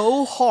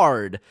so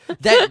hard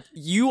that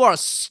you are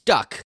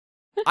stuck?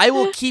 I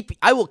will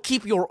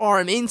keep your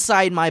arm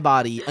inside my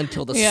body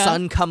until the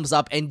sun comes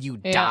up and you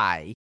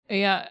die.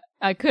 Yeah,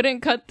 I couldn't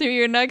cut through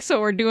your neck,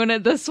 so we're doing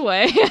it this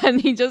way, and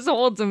he just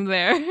holds him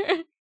there.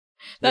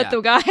 that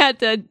the guy had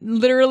to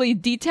literally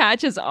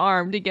detach his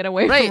arm to get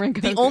away from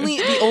Rengoku.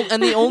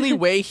 The only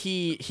way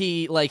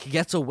he like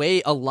gets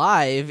away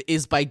alive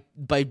is by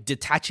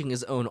detaching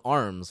his own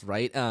arms,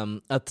 right?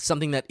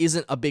 Something that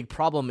isn't a big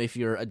problem if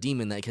you're a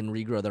demon that can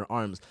regrow their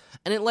arms.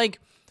 And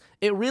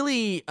it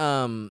really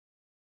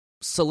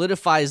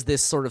solidifies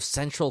this sort of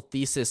central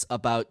thesis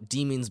about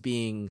demons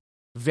being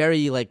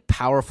very like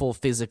powerful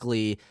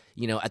physically,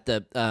 at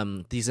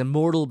the these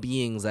immortal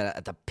beings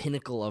at the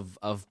pinnacle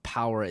of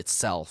power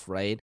itself,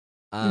 right?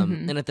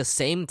 And at the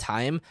same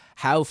time,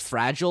 how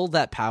fragile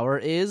that power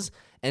is,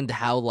 and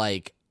how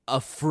like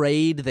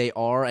afraid they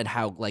are, and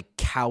how like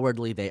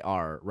cowardly they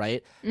are,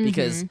 right?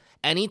 Because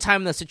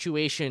anytime the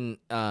situation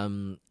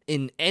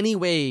in any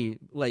way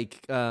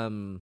like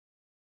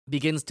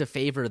begins to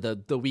favor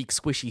the weak,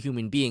 squishy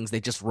human beings,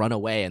 they just run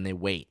away and they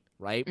wait,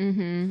 right?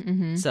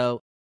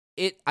 So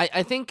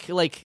I think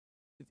like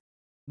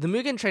the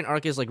Mugen Train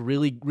arc is like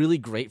really, really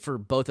great for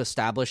both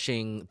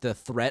establishing the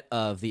threat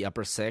of the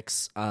upper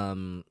six,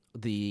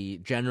 the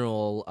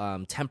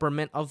general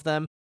temperament of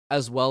them,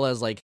 as well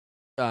as like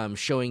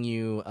showing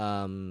you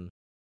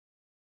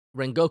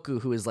Rengoku,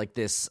 who is like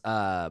this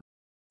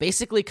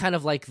basically kind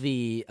of like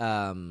the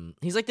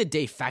he's like the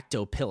de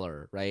facto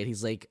pillar, right?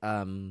 He's like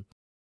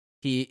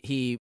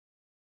he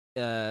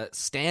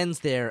stands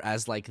there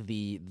as like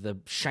the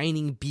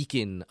shining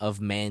beacon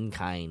of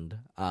mankind,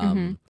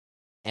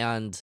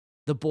 and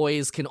the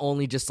boys can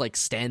only just like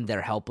stand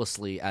there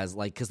helplessly as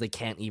like, because they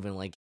can't even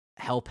like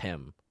help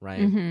him,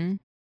 right?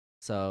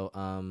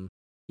 So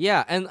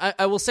yeah, and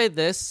I will say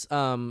this,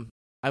 I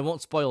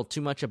won't spoil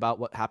too much about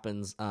what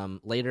happens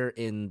later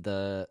in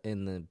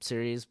the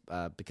series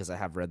because I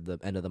have read the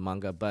end of the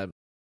manga, but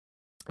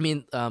I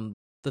mean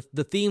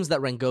the themes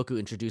that Rengoku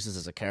introduces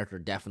as a character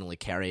definitely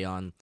carry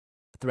on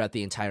throughout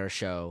the entire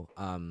show,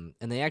 and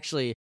they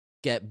actually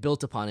get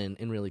built upon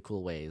in really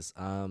cool ways.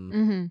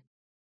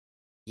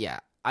 Yeah,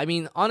 I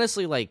mean,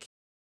 honestly, like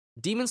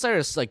Demon Slayer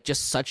is like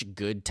just such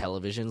good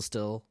television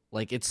still.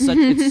 Like it's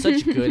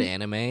such good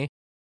anime.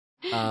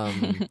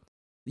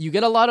 You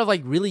get a lot of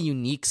like really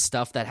unique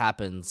stuff that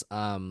happens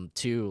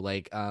too.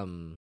 Like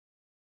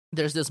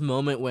there's this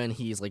moment when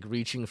he's like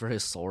reaching for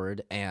his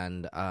sword,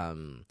 and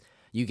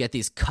you get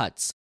these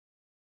cuts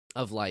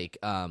of like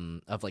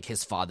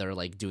his father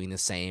like doing the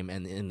same,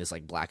 and in this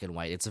like black and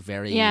white. It's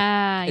very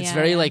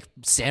very like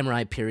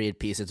samurai period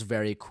piece. It's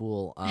very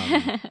cool.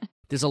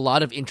 There's a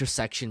lot of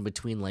intersection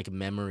between like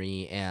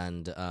memory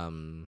and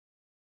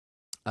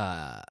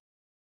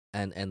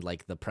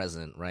like the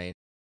present, right?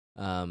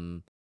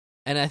 And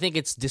I think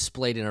it's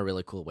displayed in a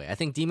really cool way. I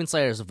think Demon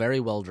Slayer is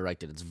very well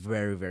directed. It's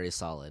very, very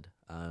solid.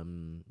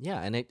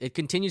 Yeah, and it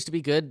continues to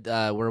be good.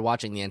 We're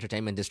watching the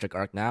Entertainment District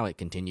arc now. It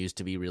continues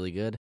to be really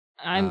good.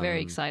 I'm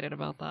very excited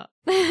about that.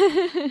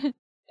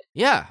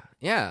 Yeah.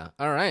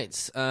 All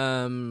right.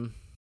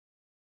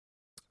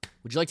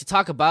 Would you like to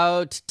talk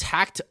about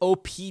Tact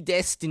OP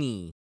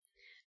Destiny?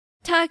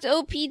 Tact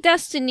OP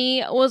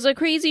Destiny was a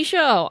crazy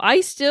show.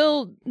 I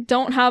still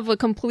don't have a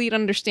complete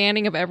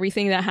understanding of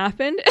everything that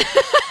happened,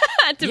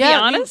 to be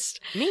honest.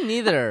 Me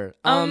neither.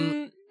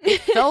 It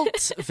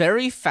felt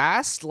very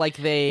fast, like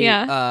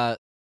they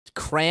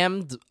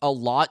crammed a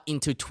lot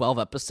into 12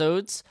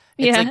 episodes.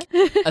 It's like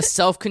a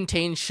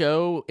self-contained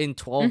show in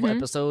 12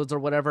 episodes or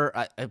whatever.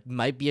 It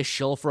might be a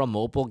shill for a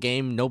mobile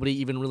game. Nobody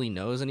even really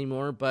knows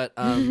anymore. But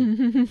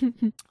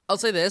I'll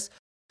say this.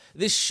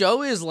 This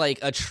show is like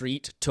a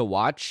treat to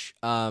watch.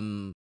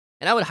 And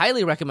I would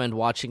highly recommend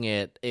watching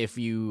it if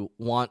you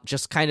want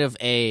just kind of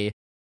a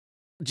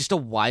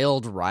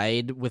wild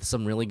ride with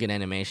some really good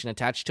animation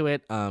attached to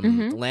it.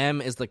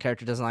 Lamb is the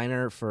character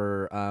designer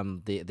for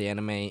the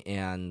anime,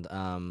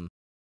 and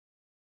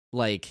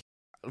like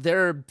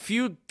there are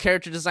few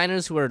character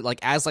designers who are like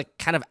as like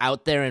kind of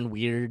out there and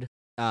weird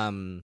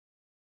and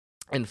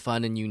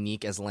fun and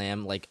unique as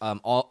Lamb. Like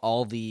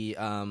all the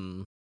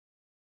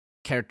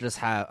characters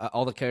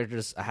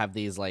have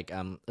these like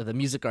the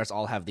music artists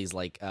all have these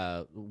like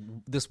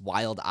this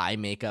wild eye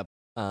makeup.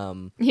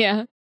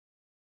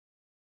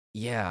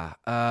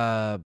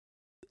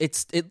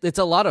 It's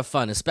a lot of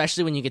fun,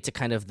 especially when you get to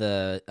kind of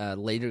the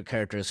later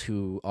characters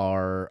who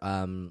are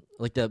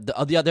like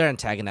the other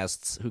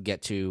antagonists who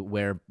get to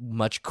wear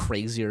much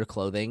crazier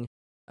clothing.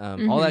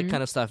 All that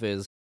kind of stuff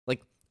is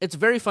like, it's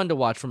very fun to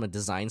watch from a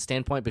design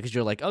standpoint, because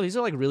you're like, oh, these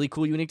are like really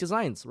cool, unique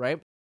designs, right?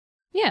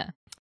 Yeah.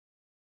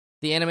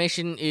 The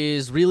animation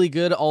is really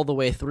good all the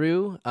way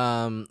through.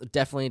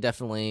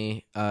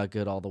 Definitely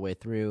good all the way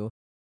through.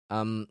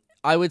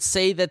 I would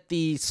say that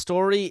the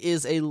story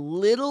is a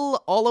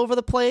little all over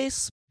the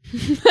place.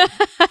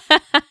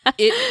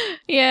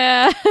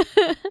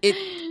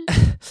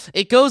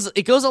 It goes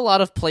a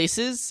lot of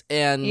places,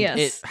 and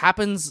it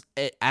happens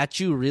at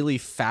you really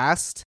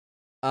fast.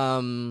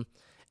 And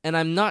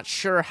I'm not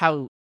sure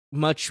how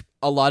much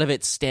a lot of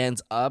it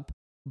stands up,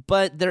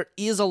 but there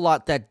is a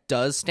lot that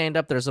does stand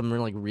up. There's some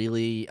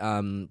really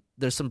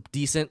there's some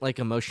decent like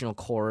emotional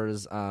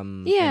cores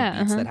and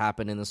beats that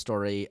happen in the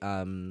story.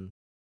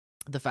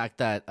 The fact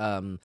that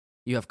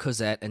you have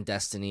Cosette and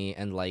Destiny,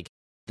 and like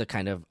the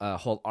kind of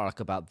whole arc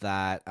about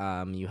that.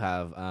 You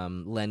have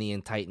Lenny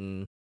and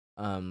Titan.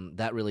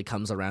 That really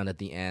comes around at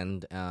the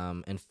end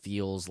and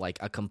feels like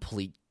a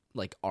complete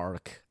like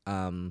arc.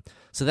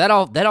 So that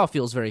all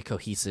feels very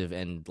cohesive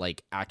and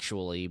like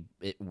actually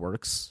it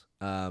works.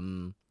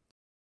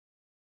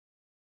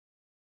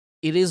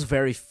 It is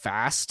very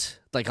fast.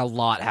 Like a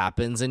lot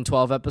happens in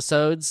 12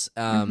 episodes.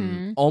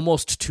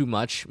 Almost too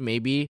much,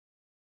 maybe.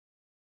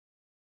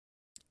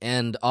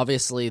 And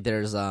obviously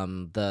there's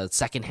the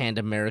secondhand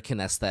American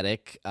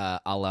aesthetic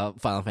a la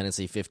Final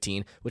Fantasy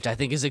 15, which I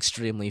think is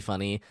extremely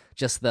funny.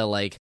 Just the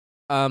like,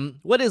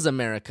 what is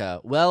America?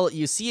 Well,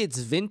 you see it's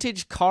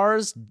vintage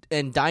cars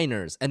and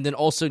diners, and then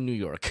also New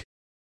York.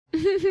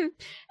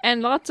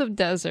 And lots of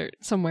desert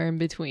somewhere in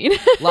between.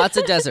 Lots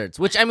of deserts,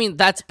 which I mean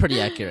that's pretty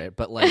accurate,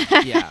 but like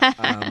yeah.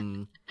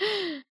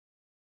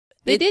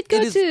 They did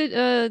go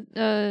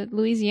to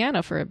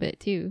Louisiana for a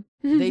bit too.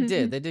 They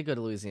did go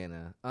to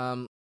Louisiana.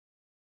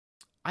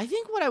 I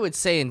think what I would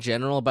say in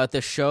general about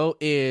this show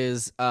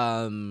is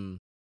I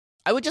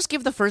would just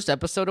give the first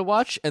episode a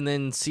watch and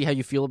then see how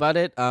you feel about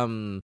it.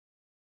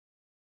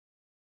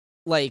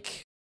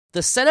 Like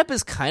the setup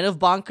is kind of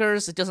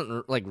bonkers. It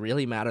doesn't like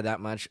really matter that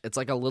much. It's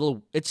like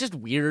it's just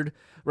weird,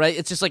 right?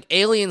 It's just like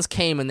aliens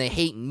came and they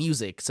hate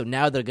music, so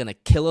now they're gonna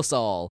kill us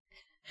all.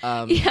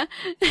 Yeah.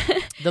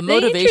 The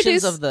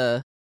motivations of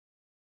the...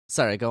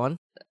 Sorry, go on.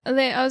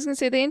 I was gonna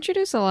say they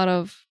introduce a lot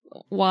of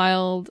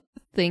wild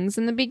things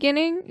in the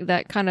beginning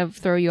that kind of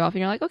throw you off, and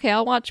you're like, okay,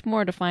 I'll watch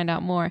more to find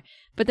out more.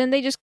 But then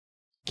they just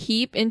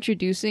keep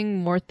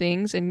introducing more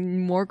things and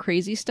more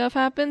crazy stuff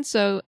happens.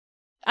 So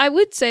I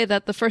would say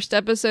that the first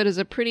episode is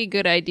a pretty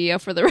good idea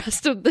for the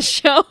rest of the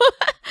show.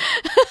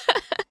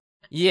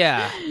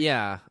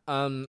 Yeah.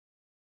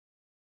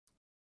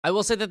 I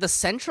will say that the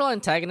central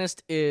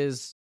antagonist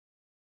is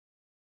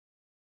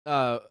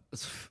I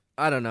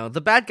don't know.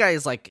 The bad guy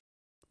is like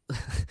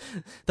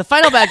the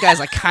final bad guy is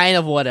like kind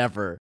of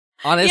whatever.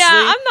 Honestly,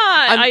 yeah,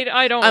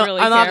 I don't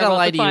really care not gonna about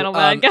lie the to you. final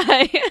bad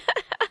guy.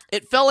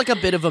 It felt like a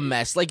bit of a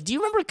mess. Like, do you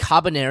remember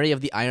Cabaneri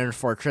of the Iron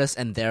Fortress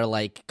and their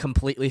like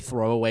completely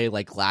throwaway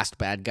like last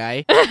bad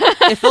guy?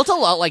 It felt a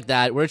lot like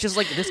that, where it's just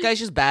like this guy's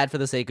just bad for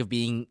the sake of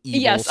being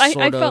evil. Yes,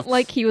 I felt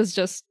like he was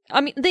just.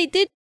 I mean, they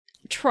did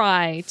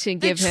try to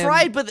give him. They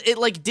tried, but it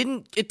like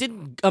didn't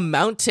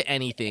amount to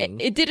anything.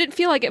 It didn't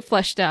feel like it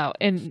fleshed out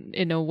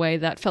in a way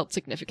that felt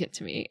significant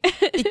to me.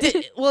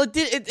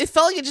 It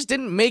felt like it just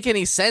didn't make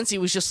any sense. He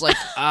was just like,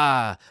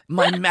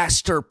 my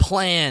master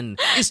plan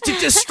is to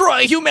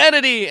destroy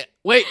humanity.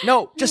 Wait,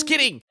 no, just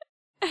kidding.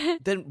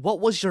 Then what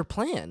was your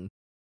plan?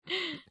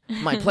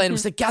 My plan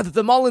was to gather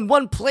them all in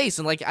one place,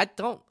 and like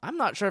I'm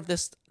not sure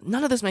if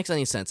none of this makes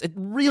any sense. It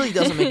really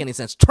doesn't make any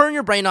sense. Turn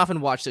your brain off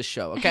and watch this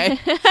show, okay?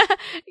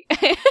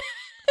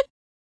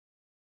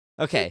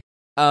 Okay.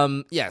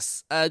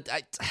 Yes. Right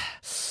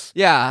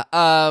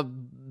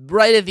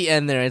at the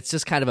end there, it's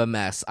just kind of a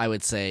mess, I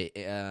would say.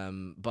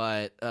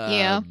 But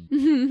yeah.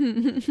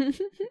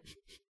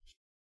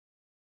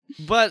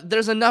 But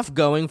there's enough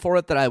going for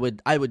it that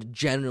I would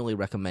generally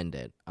recommend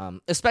it.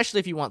 Especially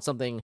if you want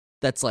something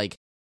that's like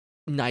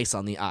nice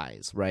on the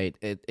eyes, right?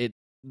 The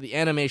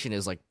animation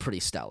is like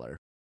pretty stellar.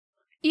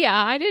 Yeah,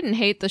 I didn't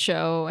hate the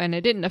show, and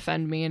it didn't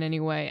offend me in any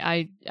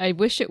way. I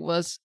wish it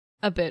was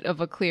a bit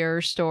of a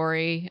clearer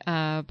story,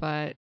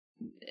 but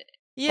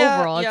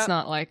overall, it's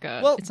not like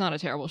it's not a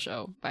terrible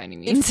show by any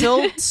means.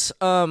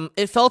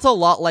 It felt a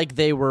lot like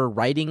they were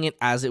writing it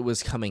as it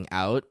was coming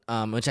out,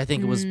 which I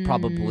think was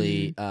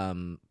probably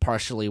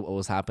partially what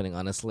was happening,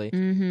 honestly.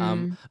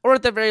 Mm-hmm. Or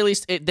at the very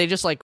least, they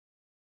just like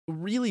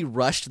really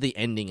rushed the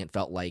ending. It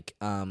felt like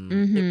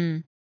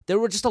there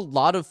were just a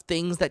lot of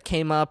things that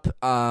came up,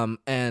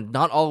 and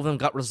not all of them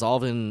got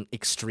resolved in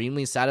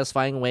extremely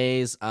satisfying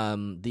ways.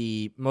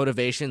 The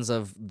motivations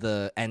of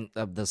the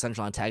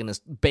central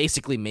antagonist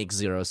basically make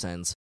zero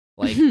sense.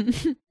 Like,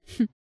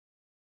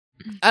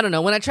 I don't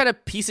know. When I try to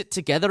piece it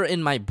together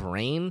in my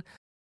brain,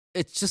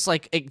 it's just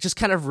like it just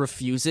kind of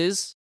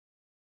refuses.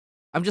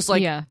 I'm just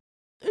like,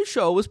 this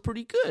show was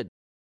pretty good.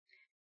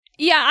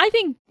 Yeah, I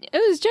think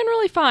it was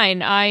generally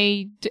fine.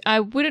 I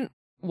wouldn't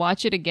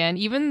watch it again,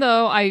 even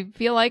though I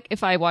feel like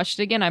if I watched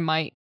it again, I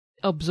might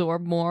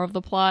absorb more of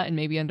the plot and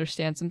maybe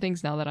understand some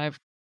things now that I've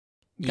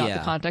got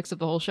the context of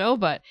the whole show,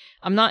 but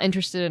I'm not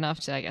interested enough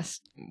to, I guess,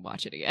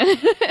 watch it again.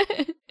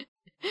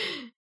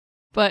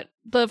 But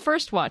the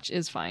first watch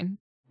is fine.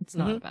 It's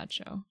not a bad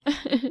show.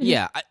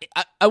 Yeah,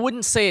 I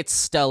wouldn't say it's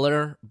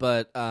stellar,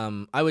 but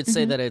I would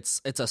say that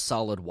it's a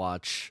solid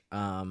watch.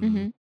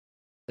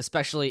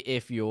 Especially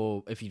if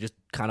you just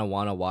kind of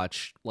want to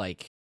watch,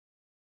 like,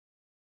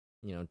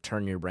 you know,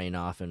 turn your brain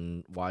off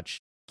and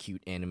watch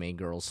cute anime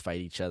girls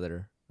fight each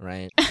other,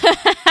 right?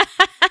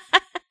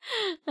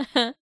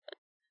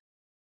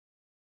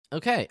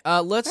 Okay,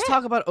 let's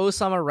talk about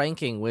Osama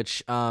Ranking,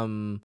 which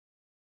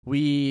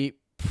we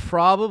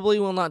probably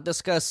will not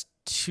discuss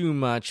too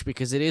much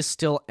because it is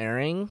still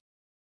airing.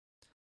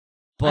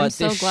 But I'm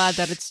so glad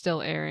that it's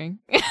still airing.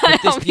 I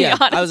was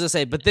gonna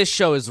say, but this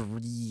show is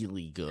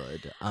really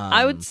good.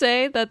 I would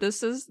say that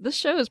this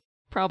show is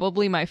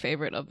probably my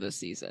favorite of this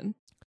season.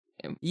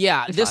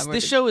 Yeah, If this I were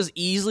this to- show is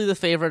easily the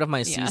favorite of my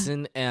Yeah.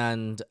 season,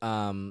 and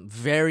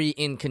very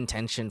in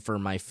contention for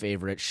my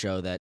favorite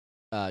show that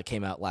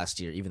came out last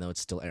year, even though it's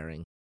still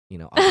airing.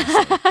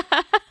 Obviously.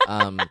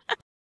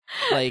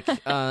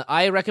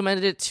 I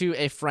recommended it to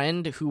a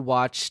friend who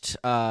watched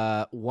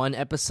one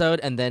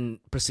episode and then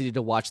proceeded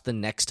to watch the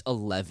next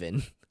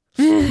 11,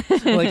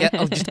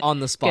 just on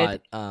the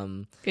spot.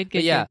 Good.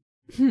 But yeah.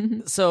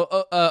 good.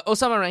 So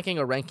Osama Ranking,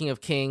 or Ranking of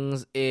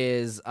Kings,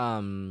 is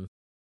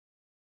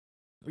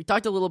we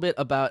talked a little bit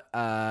about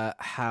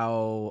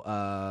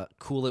how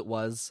cool it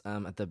was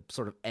at the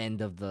sort of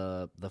end of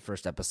the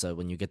first episode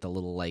when you get the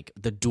little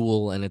the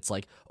duel, and it's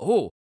like,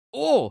 oh,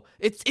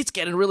 it's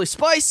getting really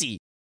spicy,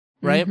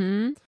 right?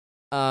 Mhm.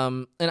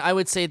 And I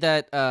would say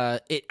that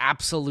it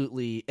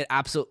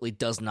absolutely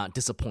does not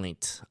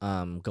disappoint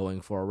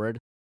going forward.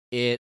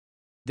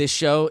 This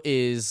show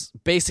is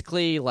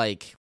basically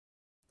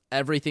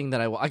everything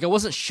that I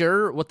wasn't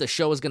sure what the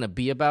show was going to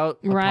be about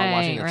upon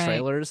watching the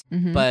trailers,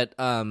 Mhm. but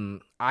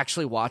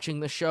actually watching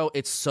the show,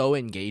 it's so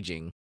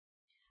engaging.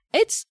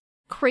 It's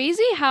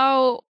crazy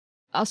how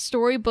a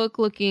storybook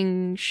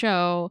looking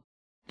show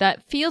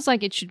that feels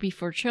like it should be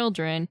for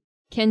children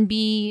can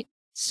be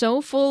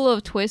so full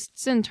of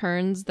twists and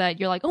turns that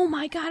you're like, oh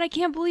my god, I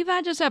can't believe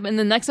that just happened. And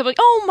the next episode,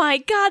 oh my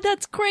god,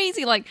 that's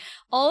crazy. Like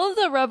all of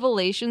the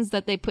revelations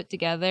that they put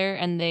together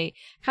and they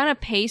kind of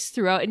pace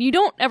throughout, and you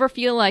don't ever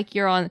feel like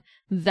you're on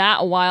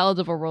that wild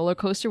of a roller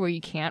coaster where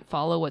you can't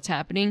follow what's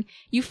happening.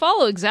 You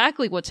follow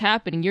exactly what's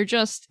happening.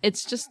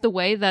 It's just the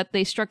way that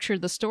they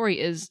structured the story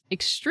is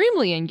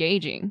extremely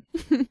engaging.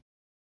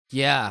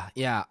 Yeah.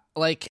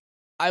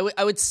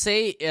 I would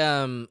say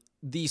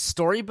the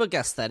storybook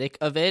aesthetic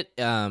of it,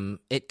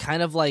 it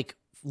kind of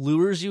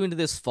lures you into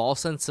this false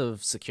sense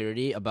of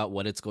security about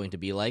what it's going to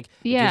be like.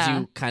 Yeah. It gives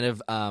you kind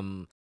of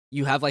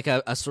you have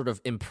a sort of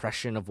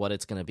impression of what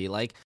it's going to be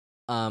like.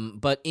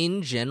 But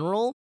in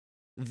general,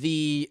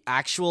 the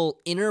actual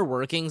inner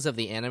workings of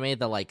the anime,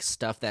 the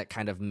stuff that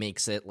kind of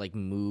makes it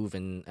move,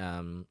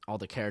 and all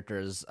the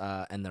characters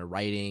and their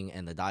writing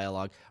and the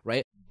dialogue,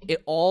 right?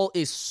 It all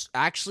is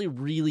actually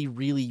really,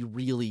 really,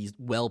 really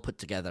well put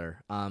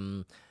together.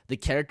 The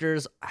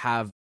characters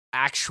have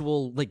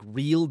actual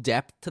real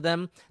depth to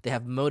them. They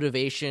have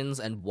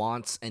motivations and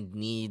wants and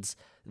needs.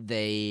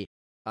 They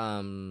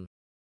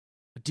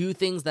do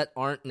things that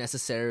aren't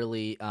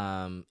necessarily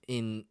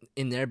in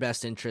their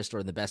best interest or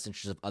in the best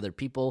interest of other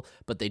people,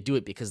 but they do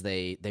it because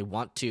they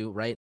want to,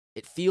 right?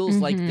 It feels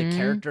like the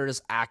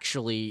characters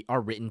actually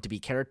are written to be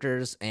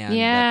characters, and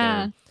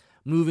that they're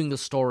moving the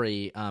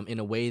story in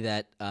a way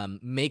that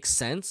makes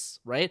sense,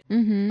 right?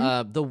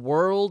 Mm-hmm. The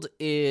world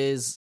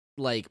is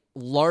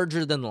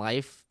larger than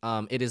life.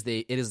 It is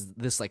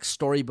this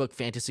storybook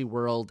fantasy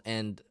world,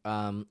 and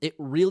it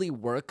really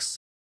works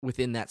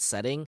within that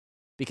setting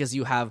because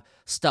you have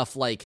stuff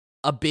like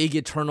a big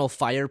eternal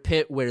fire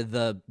pit where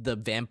the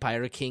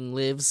vampire king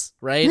lives,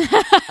 right?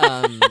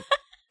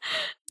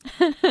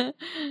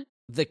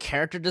 The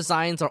character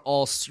designs are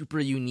all super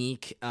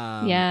unique,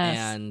 Yes.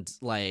 and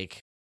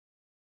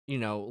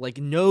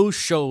no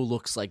show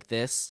looks like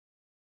this,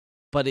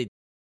 but it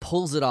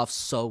pulls it off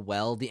so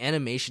well. The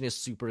animation is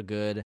super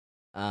good.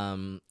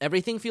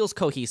 Everything feels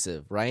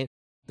cohesive, right?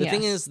 The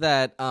thing Yes. is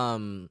that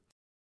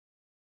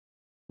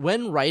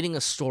when writing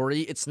a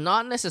story, it's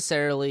not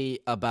necessarily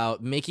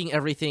about making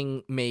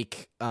everything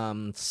make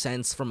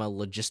sense from a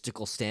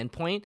logistical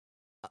standpoint,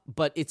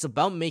 but it's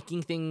about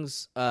making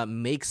things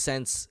make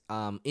sense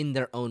in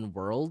their own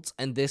worlds,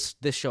 and this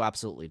show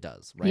absolutely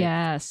does, right?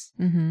 Yes.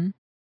 Mm-hmm.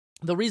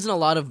 The reason a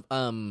lot of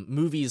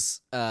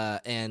movies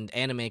and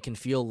anime can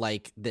feel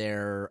like they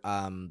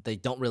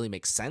don't really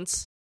make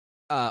sense,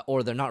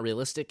 or they're not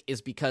realistic,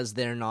 is because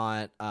they're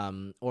not,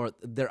 or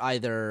they're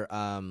either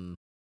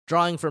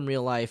drawing from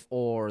real life,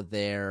 or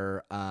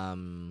they're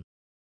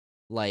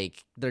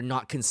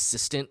not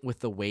consistent with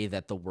the way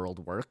that the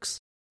world works,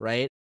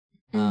 right?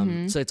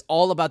 So it's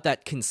all about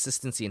that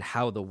consistency in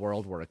how the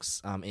world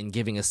works, in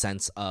giving a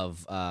sense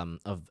of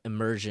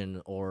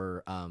immersion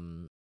or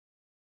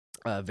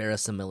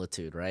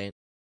verisimilitude, right?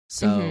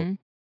 So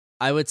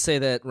I would say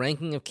that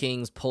Ranking of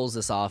Kings pulls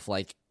this off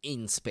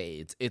in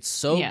spades. It's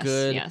so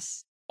good.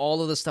 Yes.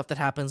 All of the stuff that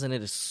happens in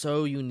it is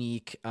so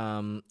unique.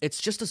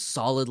 It's just a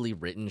solidly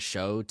written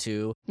show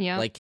too.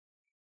 Yeah.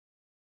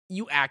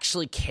 You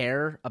actually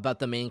care about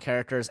the main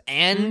characters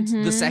and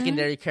the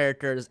secondary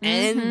characters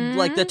and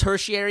the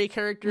tertiary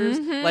characters.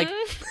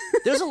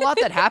 There's a lot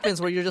that happens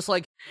where you're just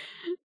like,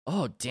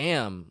 oh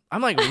damn,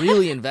 I'm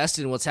really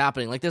invested in what's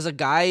happening. There's a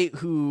guy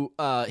who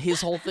his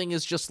whole thing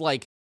is just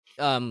the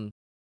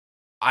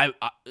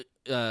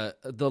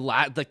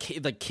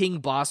king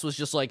boss was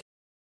just like,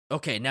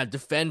 okay, now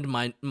defend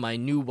my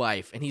new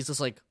wife, and he's just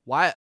like,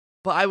 why?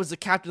 But I was the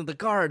captain of the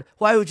guard.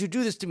 Why would you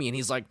do this to me? And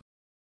he's like,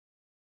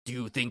 do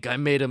you think I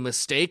made a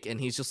mistake? And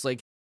he's just like,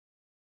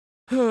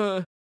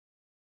 huh.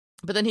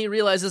 But then he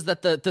realizes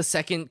that the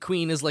second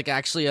queen is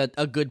actually a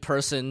good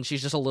person.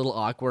 She's just a little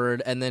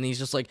awkward. And then he's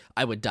just like,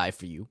 I would die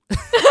for you.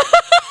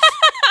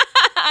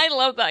 I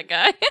love that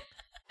guy.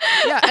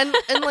 Yeah,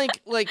 and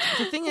like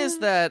the thing is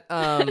that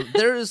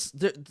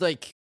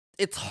like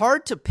it's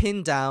hard to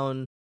pin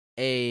down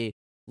a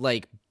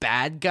like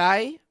bad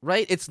guy,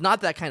 right? It's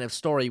not that kind of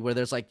story where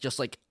there's like just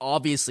like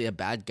obviously a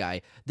bad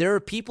guy. There are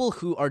people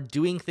who are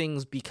doing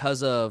things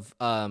because of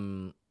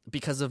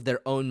their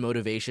own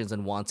motivations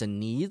and wants and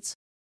needs,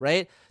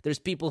 right? There's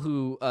people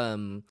who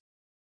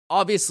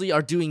obviously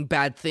are doing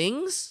bad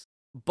things,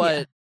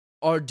 but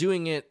are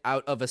doing it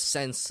out of a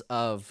sense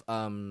of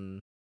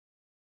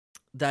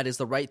that is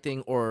the right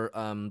thing, or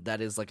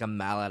that is like a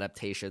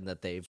maladaptation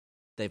that they've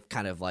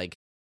kind of like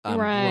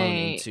grown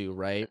into,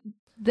 right?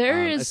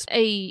 There is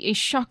a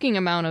shocking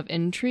amount of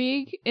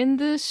intrigue in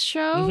this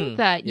show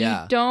that you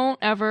don't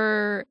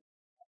ever.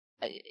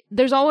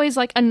 There's always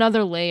like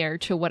another layer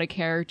to what a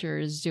character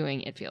is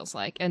doing, it feels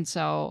like. And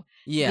so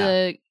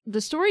the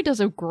story does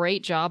a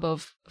great job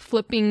of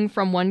flipping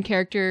from one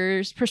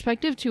character's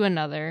perspective to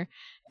another,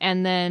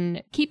 and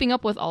then keeping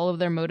up with all of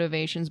their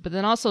motivations, but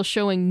then also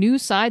showing new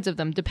sides of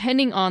them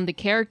depending on the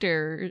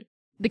character's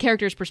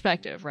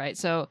perspective, right?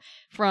 So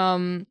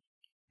from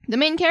the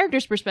main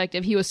character's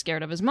perspective, he was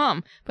scared of his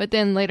mom. But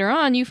then later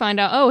on, you find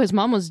out, oh, his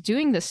mom was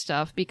doing this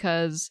stuff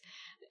because,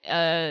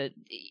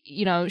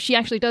 she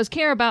actually does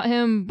care about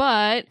him,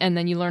 and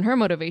then you learn her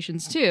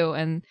motivations too.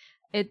 And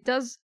it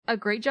does a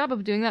great job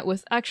of doing that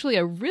with actually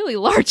a really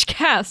large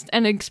cast,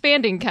 and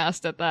expanding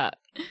cast at that.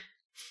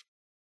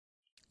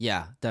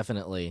 Yeah,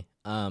 definitely.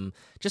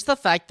 Just the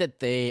fact that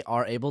they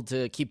are able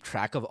to keep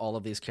track of all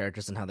of these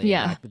characters and how they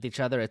interact with each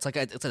other. It's like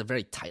it's a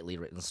very tightly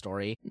written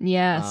story.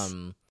 Yes.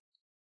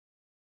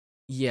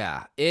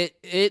 Yeah,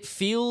 it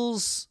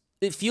feels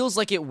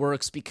like it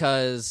works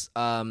because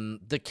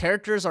the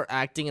characters are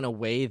acting in a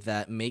way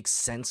that makes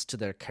sense to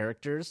their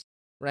characters,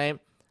 right?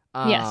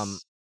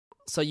 Yes.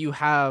 So you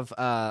have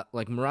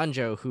like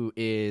Miranjo, who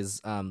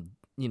is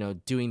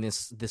doing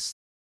this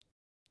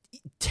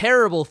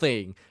terrible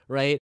thing,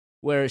 right?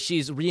 Where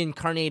she's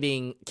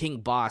reincarnating King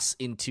Boss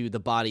into the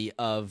body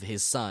of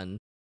his son,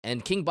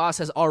 and King Boss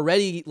has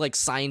already like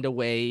signed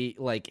away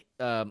like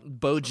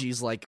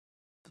Boji's like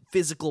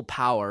physical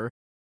power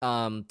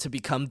to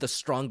become the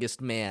strongest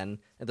man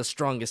and the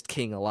strongest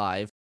king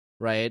alive,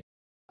 right?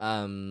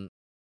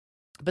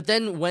 But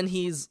then when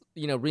he's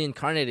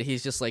reincarnated,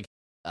 he's just like,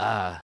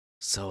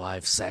 so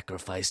I've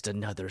sacrificed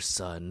another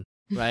son,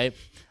 right?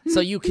 So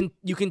you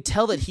can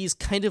tell that he's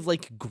kind of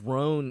like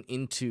grown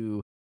into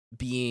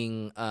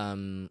being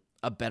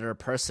a better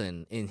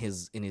person in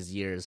his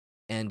years,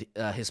 and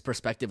his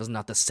perspective is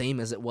not the same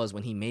as it was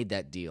when he made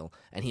that deal,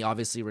 and he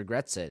obviously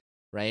regrets it,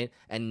 right?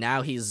 And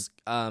now he's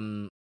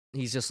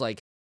just like,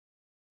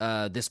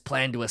 this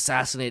plan to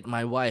assassinate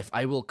my wife,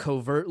 I will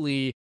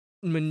covertly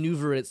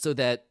maneuver it so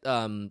that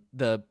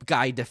the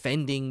guy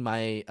defending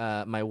my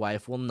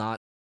wife will not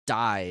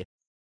die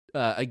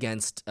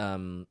against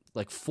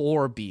like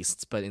 4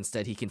 beasts, but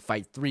instead he can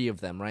fight 3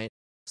 of them, right?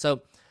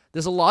 So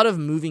there's a lot of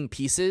moving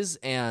pieces,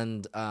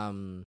 and a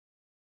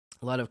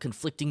lot of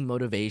conflicting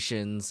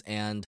motivations,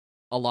 and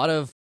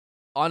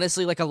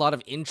honestly a lot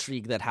of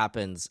intrigue that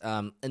happens.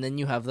 And then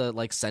you have the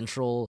like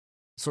central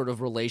sort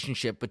of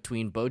relationship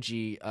between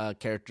Boji,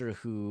 character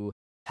who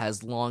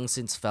has long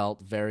since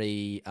felt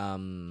very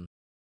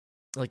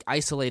like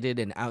isolated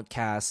and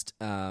outcast,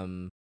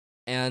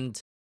 and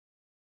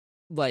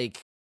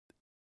like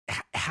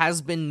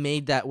has been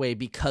made that way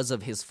because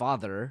of his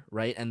father,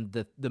 right? And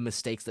the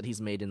mistakes that he's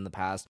made in the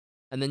past.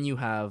 And then you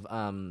have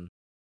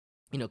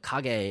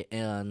Kage,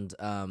 and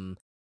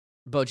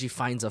Boji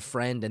finds a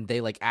friend, and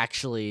they like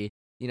actually,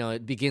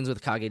 it begins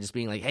with Kage just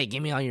being like, hey,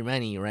 give me all your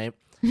money, right?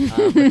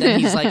 But then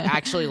he's like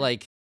actually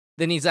like,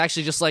 then he's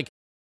actually just like,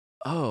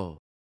 oh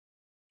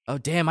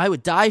damn, I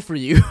would die for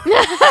you.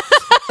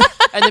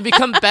 And they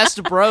become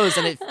best bros,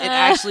 and it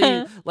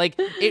actually like,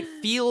 it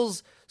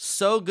feels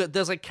so good.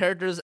 There's like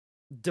characters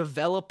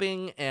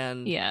developing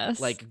and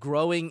like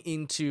growing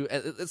into,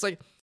 it's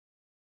like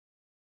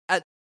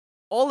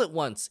all at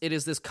once it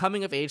is this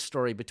coming of age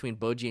story between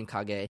Boji and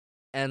Kage,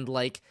 and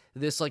like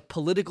this like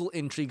political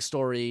intrigue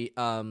story,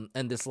 and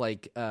this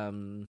like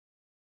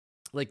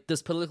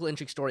this political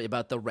intrigue story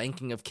about the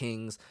ranking of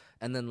kings,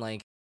 and then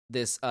like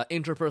this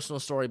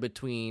interpersonal story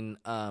between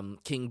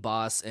King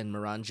Boss and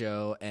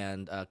Miranjo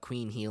and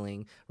Queen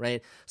Healing,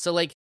 right? So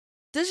like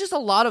there's just a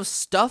lot of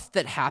stuff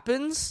that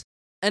happens,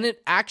 and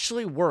it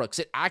actually works.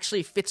 It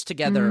actually fits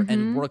together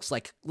and works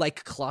like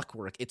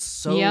clockwork. It's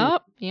so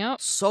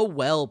so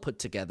well put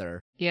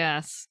together.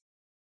 Yes.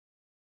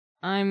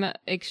 I'm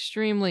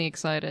extremely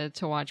excited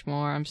to watch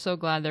more. I'm so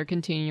glad they're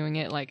continuing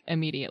it like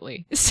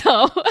immediately.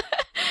 So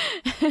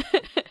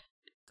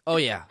oh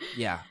yeah.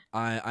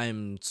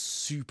 I'm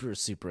super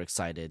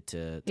excited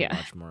to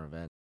watch more of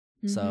it.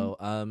 So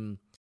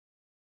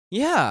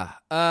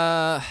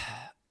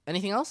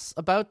anything else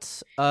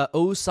about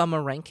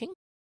O-Sama ranking?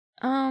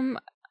 I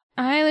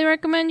highly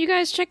recommend you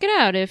guys check it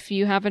out if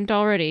you haven't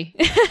already.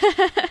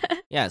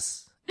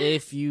 Yes.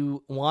 If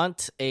you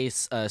want a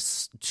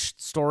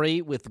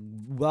story with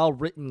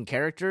well-written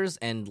characters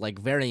and like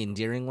very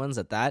endearing ones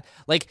at that,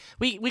 like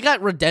we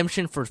got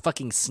redemption for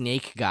fucking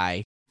Snake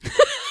Guy.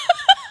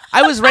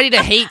 I was ready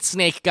to hate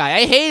Snake Guy.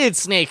 I hated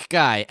Snake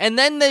Guy. And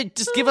then they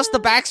just give us the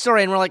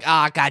backstory and we're like,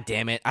 god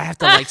damn it. I have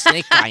to like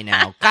Snake Guy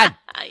now. God.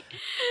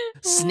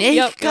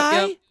 Snake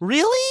Guy? Yep.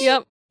 Really?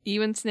 Yep.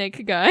 Even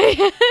Snake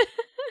Guy.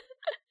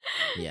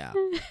 Yeah.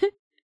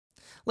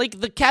 Like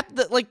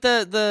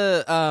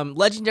the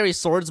legendary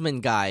swordsman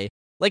guy.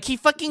 Like he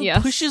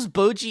fucking pushes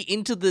Boji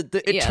into the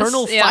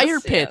eternal fire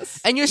pit.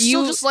 Yes. And you're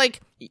still just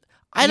like,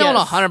 I don't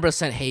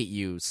 100% hate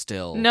you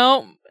still.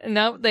 No,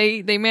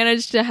 they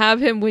managed to have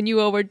him win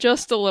you over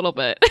just a little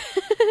bit.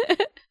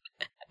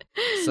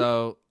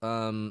 So,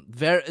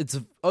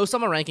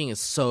 Osama ranking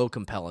is so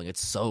compelling.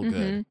 It's so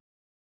good.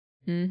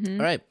 Mm-hmm.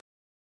 All right.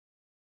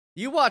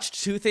 You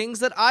watched 2 things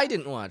that I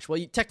didn't watch. Well,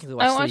 you technically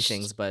watched 3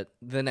 things, but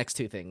the next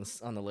 2 things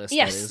on the list.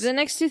 Yes, the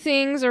next 2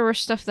 things are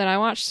stuff that I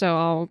watched, so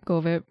I'll go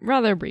over it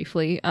rather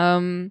briefly.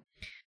 One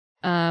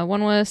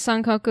was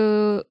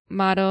Sankaku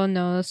Mado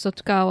no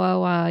Sotokawa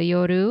wa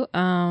Yoru,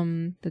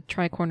 the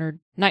tri-cornered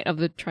Night of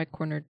the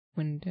Tri-Cornered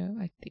Window,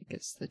 I think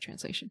is the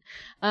translation.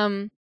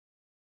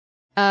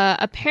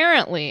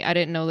 Apparently, I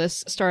didn't know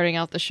this starting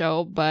out the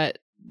show, but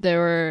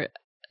the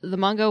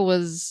manga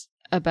was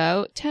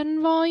about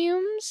 10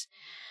 volumes.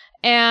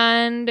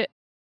 And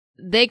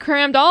they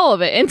crammed all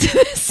of it into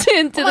this.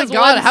 Oh my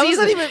god! How is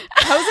that even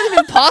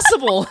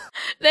possible?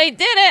 They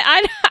did it.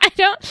 I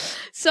don't.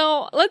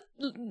 So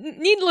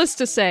needless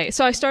to say,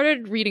 so I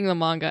started reading the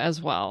manga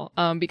as well.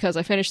 Because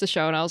I finished the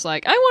show and I was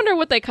like, I wonder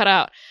what they cut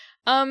out.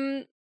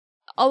 A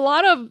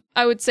lot of,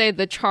 I would say,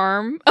 the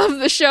charm of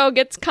the show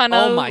gets kind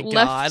of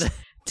left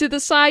to the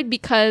side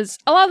because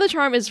a lot of the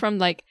charm is from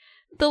like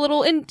the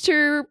little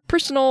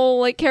interpersonal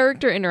like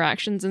character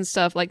interactions and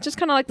stuff, like just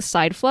kind of like the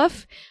side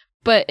fluff.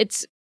 But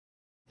it's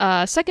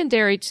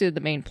secondary to the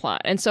main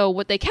plot. And so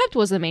what they kept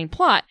was the main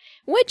plot,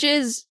 which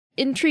is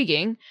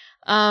intriguing.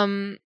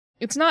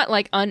 It's not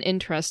like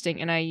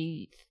uninteresting, and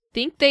I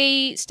think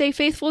they stay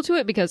faithful to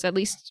it because at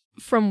least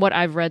from what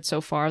I've read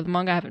so far, the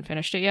manga I haven't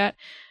finished it yet.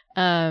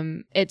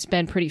 It's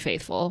been pretty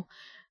faithful.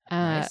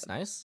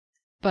 Nice.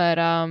 But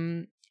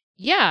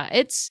yeah,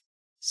 it's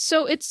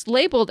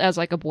labeled as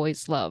like a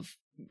boys' love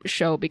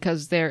show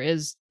because there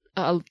is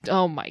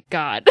oh my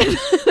god.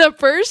 The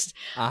first,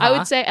 I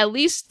would say at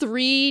least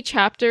 3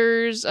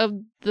 chapters of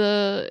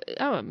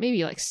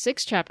maybe like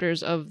 6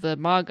 chapters of the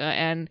manga,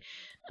 and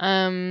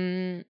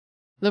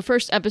the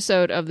first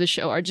episode of the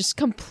show are just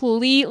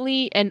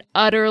completely and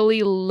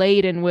utterly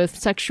laden with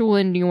sexual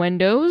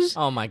innuendos.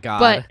 Oh my god.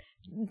 But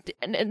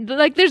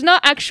like there's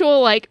not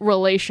actual like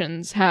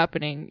relations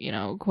happening,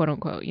 quote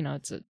unquote,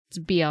 it's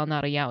BL,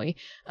 not a yaoi.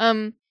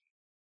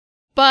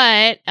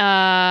 But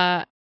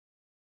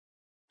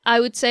I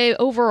would say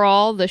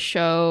overall the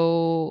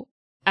show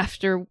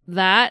after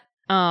that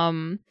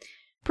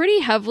pretty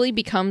heavily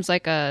becomes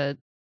like a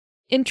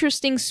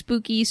interesting,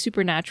 spooky,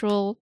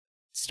 supernatural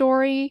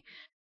story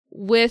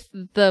with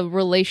the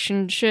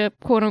relationship,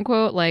 quote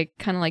unquote, like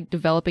kind of like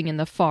developing in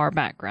the far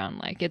background.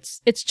 Like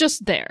it's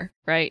just there,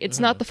 right?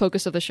 It's not the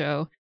focus of the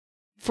show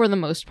for the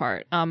most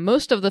part.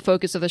 Most of the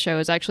focus of the show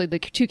is actually the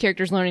 2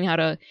 characters learning how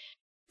to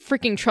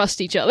freaking trust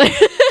each other.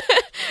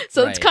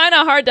 So It's kind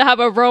of hard to have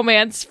a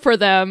romance for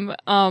them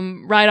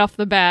right off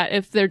the bat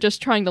if they're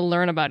just trying to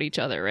learn about each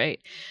other, right?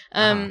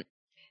 And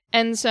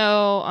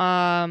so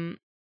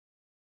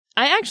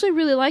I actually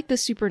really like the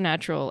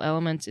supernatural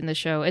elements in the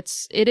show.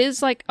 It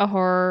is like a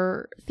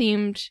horror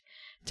themed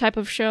type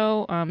of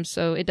show.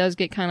 So it does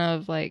get kind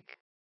of like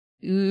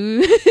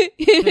ooh.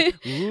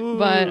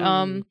 But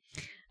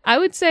I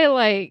would say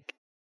like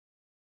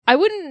I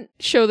wouldn't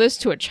show this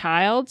to a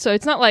child, so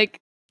it's not like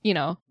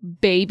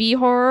baby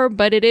horror,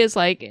 but it is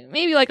like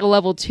maybe like a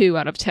level 2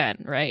 out of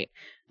 10, right?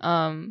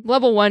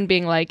 Level 1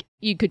 being like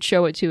you could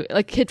show it to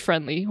like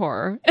kid-friendly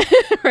horror,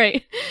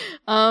 right?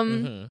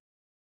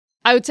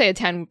 I would say a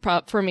 10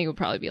 for me would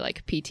probably be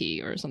like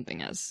PT or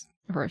something as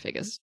horrific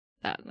as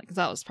that. Like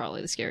that was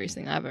probably the scariest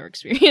thing I've ever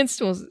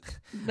experienced was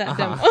that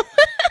demo.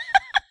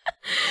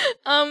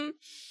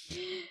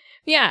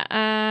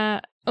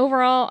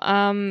 Overall,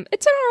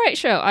 it's an alright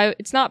show.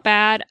 It's not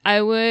bad.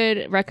 I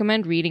would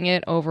recommend reading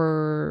it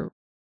over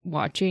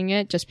watching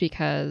it just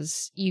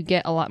because you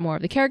get a lot more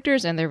of the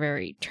characters and they're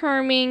very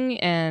charming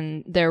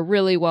and they're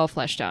really well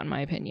fleshed out in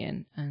my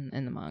opinion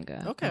in the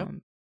manga. Okay.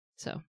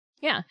 So,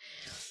 yeah.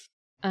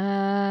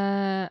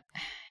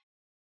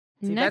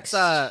 See, next,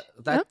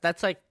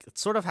 that's like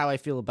sort of how I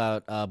feel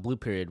about Blue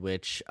Period,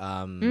 which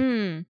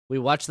we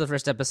watched the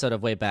first episode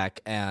of way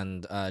back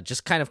and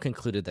just kind of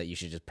concluded that you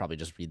should probably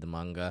just read the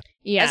manga.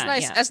 Yeah,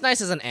 as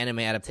nice as an anime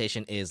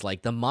adaptation is,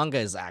 like the manga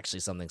is actually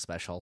something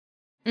special.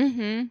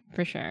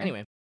 For sure.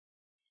 Anyway,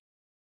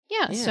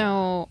 yeah.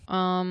 So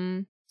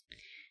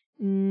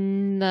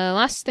the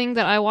last thing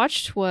that I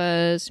watched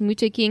was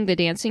Mutaking the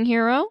Dancing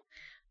Hero.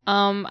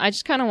 I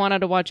just kind of wanted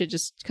to watch it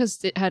just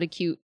because it had a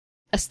cute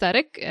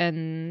aesthetic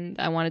and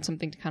I wanted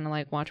something to kind of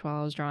like watch while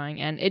I was drawing,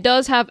 and it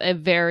does have a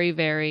very,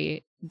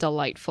 very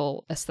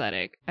delightful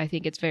aesthetic. I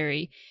think it's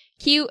very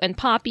cute and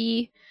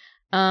poppy.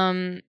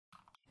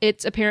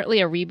 It's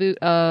apparently a reboot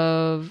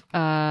of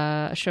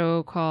a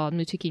show called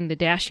Mutaking the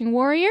Dashing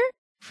Warrior,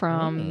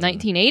 from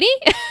 1980,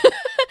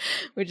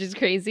 which is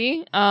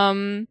crazy.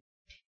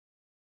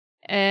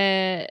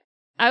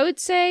 I would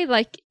say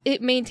like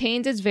it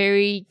maintains its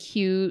very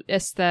cute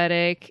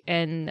aesthetic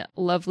and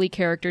lovely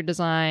character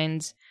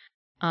designs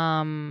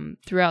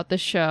throughout the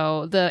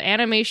show. The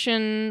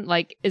animation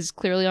like is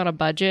clearly on a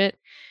budget.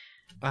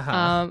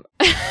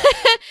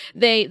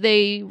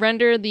 They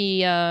render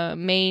the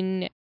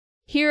main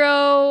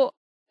hero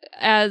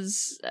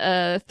as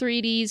a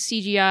 3D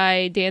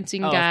CGI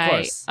dancing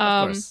guy.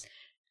 Of course.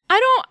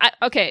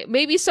 Okay,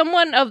 maybe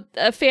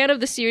a fan of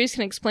the series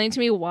can explain to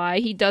me why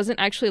he doesn't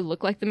actually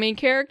look like the main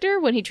character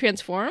when he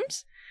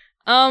transforms.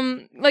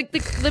 Like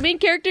the main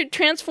character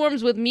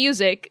transforms with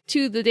music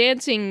to the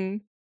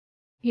dancing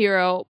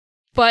hero,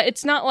 but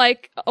it's not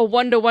like a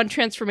 1-to-1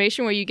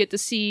 transformation where you get to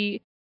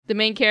see the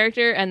main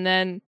character and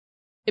then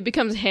it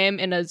becomes him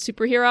in a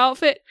superhero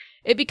outfit.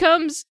 He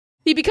becomes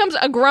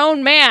a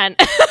grown man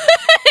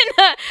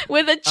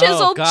with a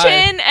chiseled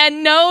chin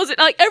and nose.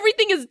 Like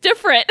everything is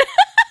different.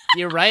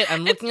 You're right.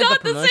 I'm looking at the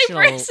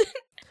promotional.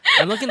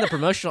 I'm looking at the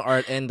promotional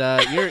art, and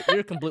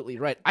you're completely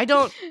right.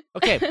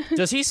 Okay,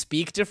 does he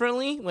speak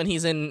differently when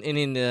he's in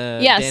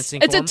yes,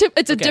 dancing? Yes,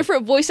 it's a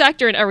different voice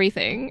actor and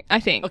everything. I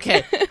think.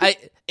 Okay,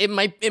 it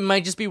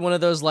might just be one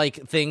of those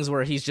like things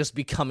where he's just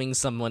becoming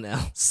someone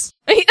else.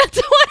 That's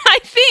what I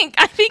think.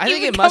 I think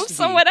he becomes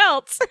someone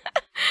else.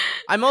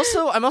 I'm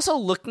also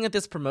looking at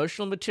this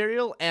promotional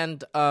material,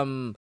 and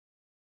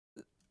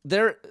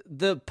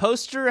the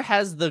poster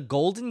has the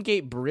Golden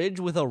Gate Bridge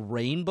with a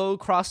rainbow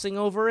crossing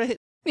over it.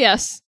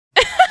 Yes.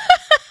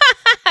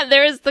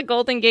 There is the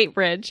Golden Gate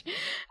Bridge.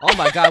 Oh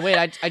my god, wait,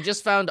 I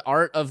just found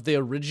art of the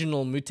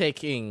original Mute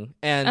King,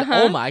 and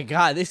oh my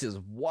god, this is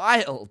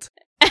wild.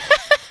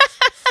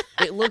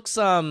 It looks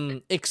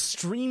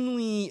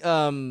extremely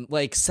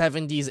like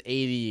 70s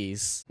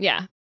 80s.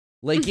 Yeah.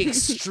 Like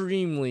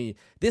extremely.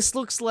 This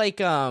looks like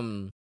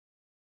a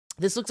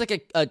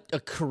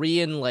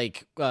Korean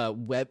like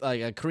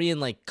a Korean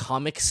like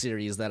comic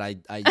series that I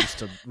used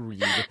to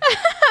read.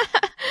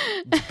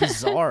 It's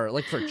bizarre,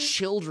 like for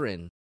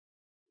children.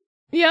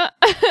 Yeah.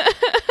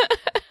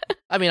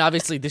 I mean,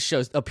 obviously this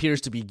show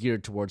appears to be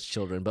geared towards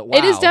children, but wow.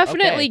 It is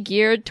definitely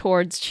geared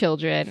towards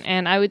children,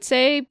 and I would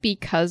say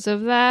because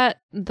of that,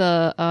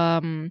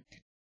 the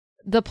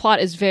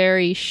plot is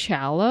very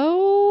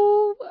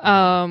shallow.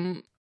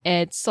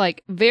 It's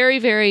like very,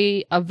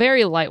 very a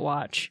very light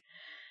watch.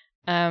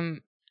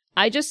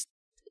 I just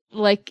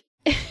like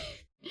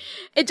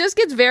it just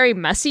gets very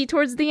messy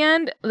towards the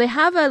end. They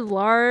have a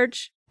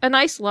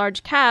nice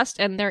large cast,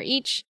 and they're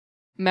each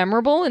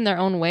memorable in their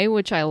own way,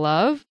 which I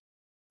love.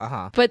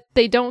 But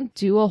they don't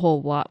do a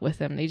whole lot with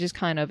them. They just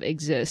kind of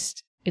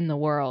exist in the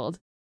world.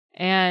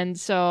 And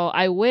so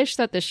I wish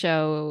that the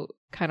show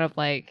kind of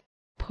like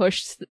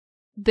pushed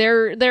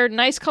their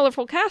nice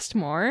colorful cast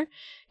more,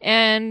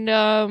 and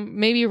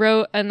maybe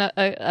wrote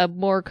a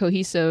more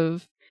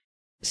cohesive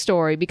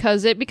story,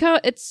 because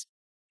it's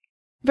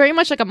very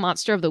much like a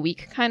Monster of the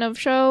Week kind of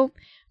show.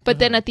 But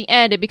then at the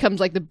end, it becomes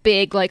like the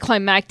big, like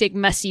climactic,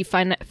 messy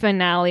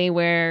finale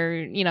where,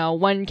 you know,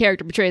 one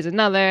character betrays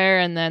another,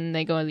 and then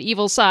they go on the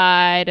evil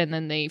side, and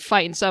then they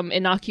fight in some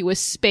innocuous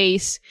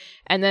space,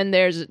 and then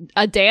there's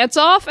a dance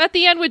off at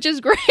the end, which is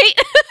great.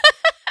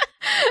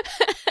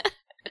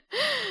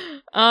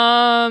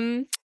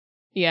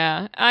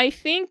 Yeah, I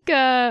think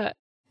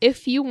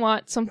if you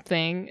want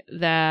something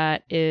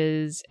that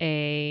is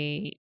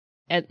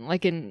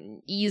like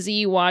an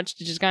easy watch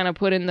to just kind of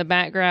put in the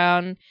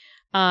background,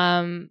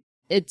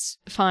 it's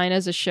fine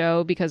as a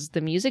show because the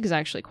music is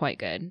actually quite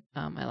good.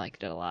 I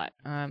liked it a lot.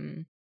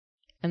 And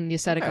the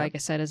aesthetic, like I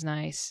said, is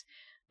nice.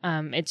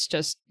 It's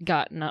just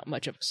got not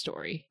much of a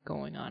story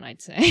going on,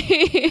 I'd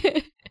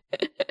say.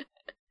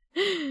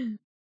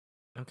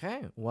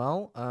 Okay,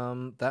 well,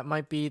 that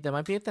might be it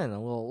then. A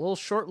little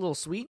short, little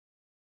sweet.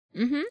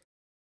 Mm-hmm.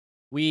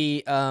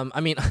 We,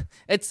 I mean,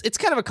 it's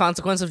kind of a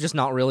consequence of just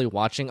not really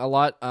watching a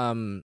lot.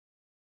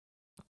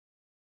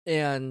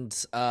 And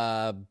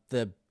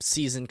the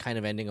season kind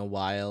of ending a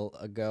while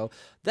ago.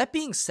 That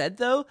being said,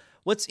 though,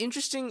 what's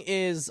interesting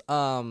is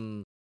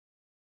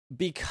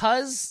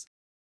because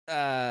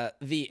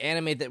the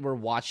anime that we're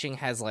watching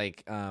has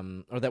like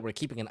or that we're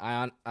keeping an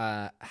eye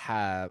on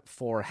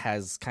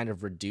has kind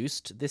of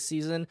reduced this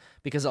season,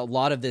 because a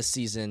lot of this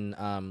season,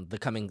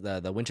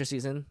 the winter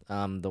season,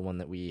 the one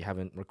that we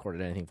haven't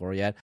recorded anything for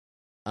yet,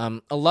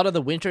 a lot of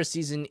the winter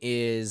season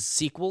is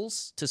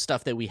sequels to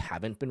stuff that we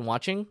haven't been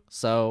watching.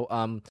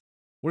 So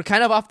we're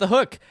kind of off the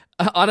hook,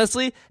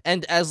 honestly.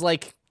 And as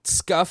like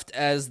scuffed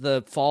as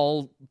the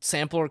fall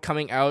sampler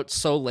coming out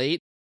so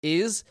late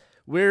is,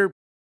 we're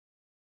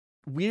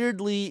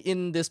weirdly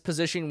in this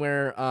position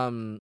where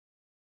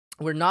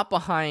we're not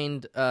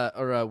behind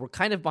we're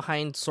kind of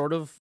behind sort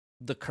of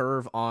the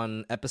curve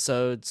on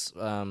episodes,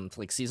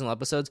 like seasonal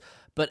episodes,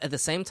 but at the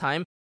same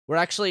time we're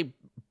actually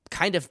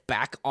kind of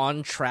back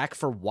on track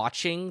for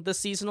watching the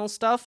seasonal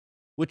stuff,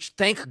 which,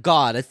 thank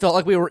God. It felt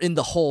like we were in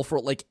the hole for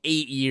like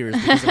 8 years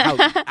because of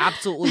how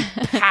absolutely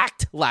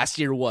packed last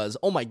year was.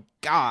 Oh my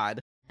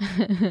God.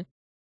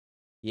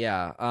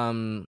 Yeah.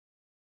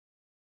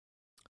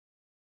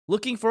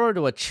 Looking forward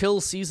to a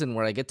chill season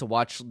where I get to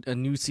watch a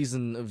new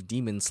season of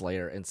Demon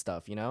Slayer and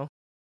stuff, you know?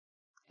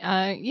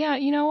 Yeah,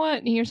 you know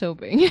what? Here's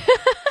hoping.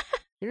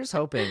 Here's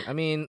hoping. I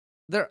mean,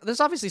 there's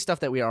obviously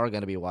stuff that we are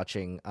going to be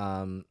watching.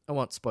 I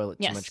won't spoil it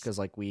too Yes. much because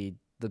like the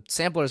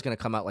sampler is going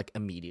to come out like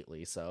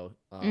immediately. So,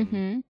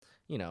 you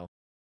know,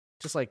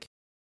 just like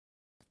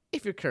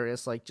if you're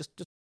curious, like just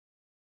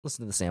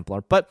listen to the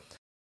sampler. But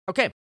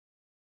okay,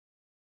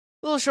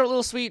 little short,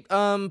 little sweet.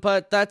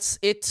 But that's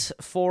it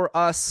for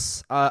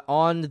us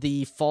on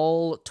the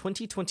fall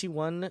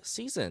 2021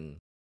 season.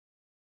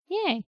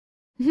 Yay!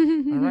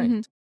 All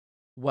right.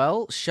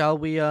 Well, shall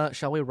we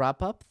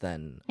wrap up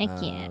then?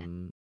 Heck yeah.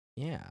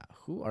 Yeah.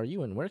 Who are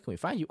you and where can we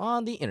find you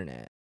on the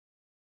internet?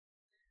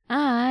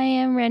 I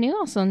am Renu,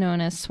 also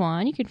known as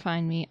Swan. You can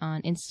find me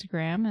on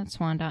Instagram at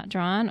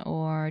swan.drawn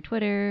or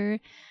Twitter,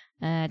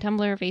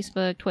 Tumblr,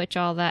 Facebook, Twitch,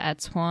 all that at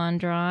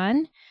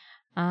swandrawn.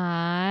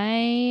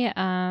 I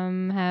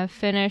have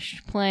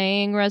finished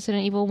playing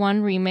Resident Evil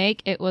 1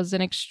 Remake. It was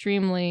an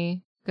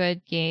extremely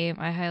good game.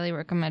 I highly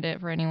recommend it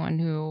for anyone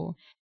who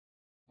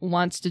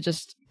wants to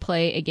just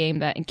play a game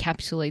that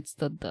encapsulates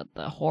the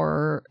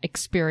horror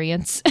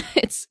experience.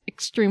 It's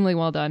extremely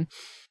well done.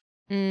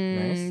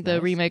 The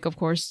remake, of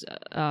course,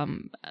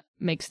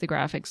 makes the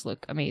graphics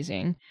look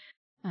amazing.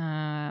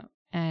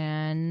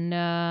 And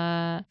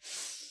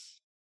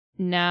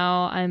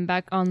now I'm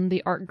back on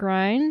the art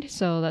grind,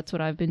 so that's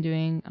what I've been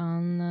doing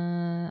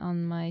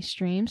on my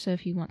stream. So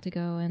if you want to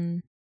go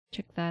and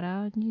check that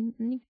out, you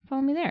can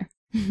follow me there.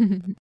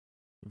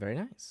 Very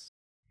nice.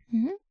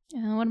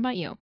 What about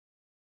you?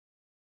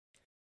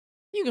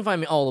 You can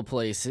find me all the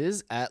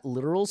places at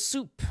Literal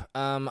Soup.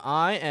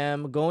 I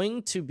am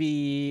going to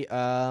be,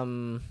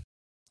 most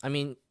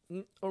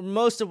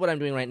of what I'm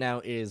doing right now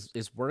is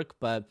work,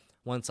 but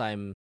once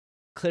I'm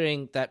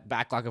clearing that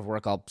backlog of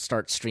work, I'll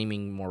start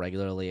streaming more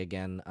regularly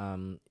again.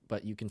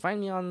 But you can find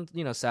me on,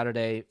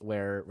 Saturday,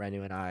 where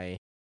Renu and I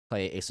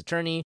play Ace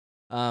Attorney.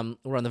 We're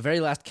on the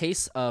very last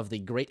case of the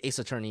Great Ace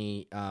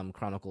Attorney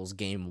Chronicles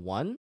Game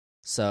 1.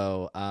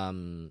 So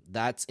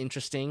that's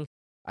interesting.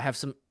 I have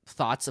some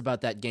thoughts about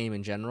that game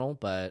in general,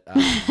 but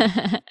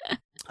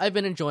I've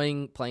been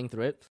enjoying playing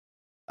through it.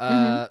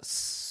 And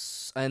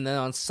then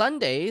on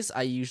Sundays,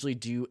 I usually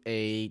do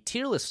a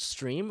tier list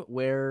stream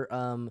where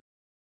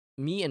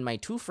me and my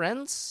two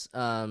friends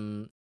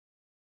talk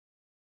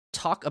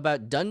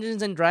about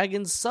Dungeons and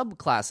Dragons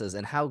subclasses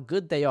and how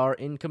good they are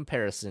in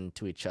comparison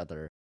to each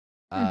other.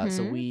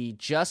 So we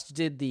just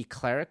did the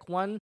cleric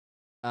one,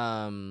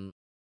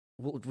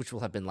 which will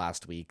have been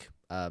last week,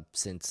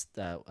 since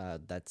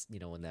that's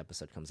when the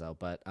episode comes out.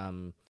 But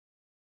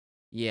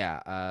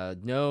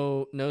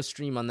no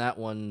stream on that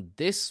one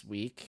this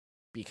week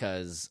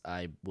because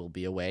I will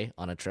be away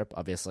on a trip.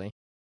 Obviously,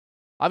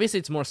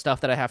 it's more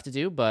stuff that I have to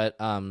do, but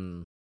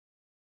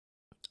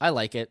I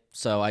like it,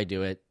 so I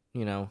do it.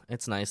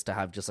 It's nice to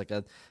have just like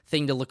a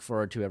thing to look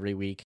forward to every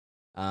week.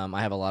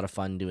 I have a lot of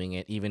fun doing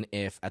it, even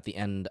if at the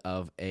end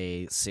of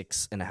a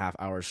 6.5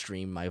 hour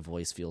stream, my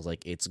voice feels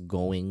like it's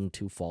going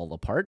to fall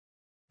apart.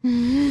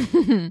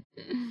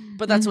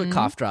 But that's what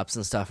cough drops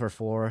and stuff are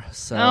for.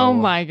 So, oh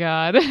my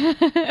god.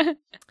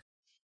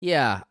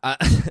 Yeah,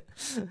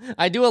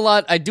 I do a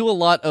lot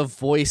of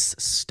voice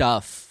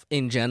stuff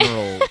in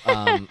general.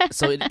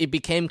 So it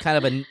became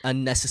kind of a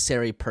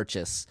necessary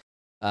purchase,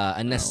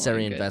 a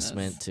necessary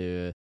investment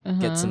to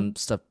get some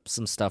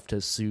stuff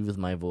to soothe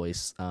my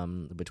voice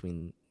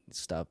between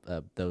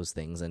those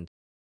things, and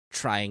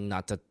trying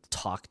not to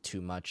talk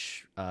too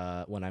much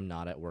when I'm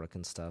not at work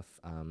and stuff.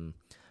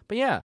 But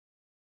yeah,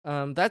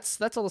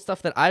 that's all the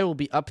stuff that I will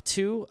be up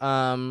to.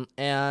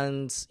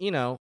 And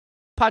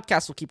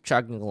podcast will keep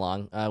chugging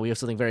along. We have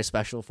something very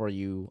special for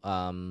you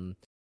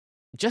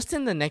just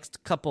in the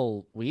next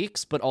couple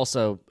weeks, but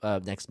also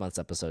next month's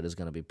episode is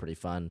going to be pretty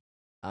fun.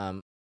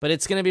 But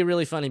it's going to be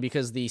really funny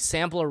because the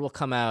sampler will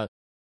come out,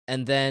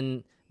 and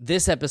then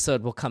this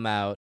episode will come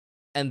out,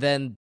 and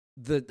then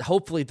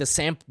hopefully the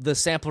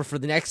sampler for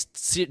the next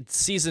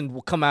season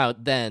will come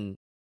out then.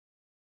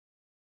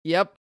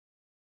 Yep.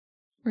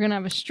 We're going to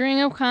have a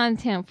string of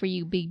content for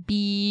you,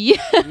 baby.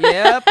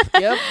 Yep.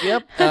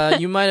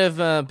 You might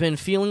have been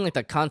feeling like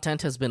the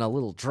content has been a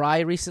little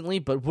dry recently,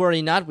 but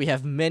worry not. We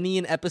have many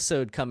an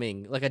episode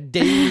coming, like a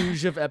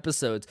deluge of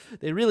episodes.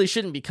 They really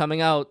shouldn't be coming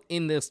out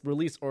in this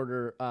release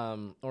order,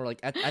 or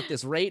like at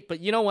this rate, but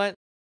you know what?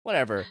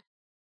 Whatever.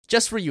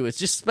 Just for you. It's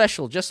just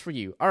special, just for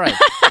you. All right.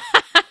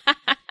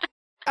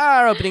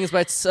 Our opening is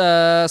by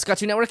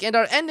Scotty Network, and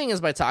our ending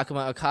is by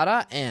Takuma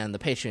Okada. And the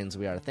patrons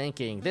we are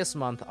thanking this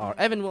month are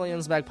Evan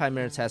Williams, Magpie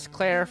Mirror Test,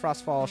 Claire,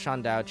 Frostfall,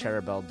 Shandao,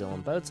 Cherubel,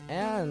 Dylan Boats,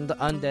 and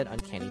Undead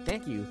Uncanny.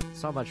 Thank you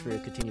so much for your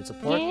continued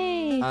support.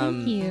 Yay,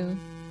 thank you.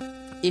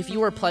 If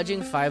you are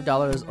pledging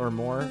 $5 or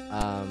more,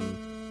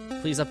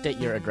 please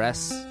update your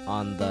address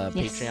on the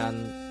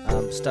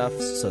Patreon stuff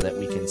so that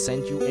we can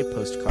send you a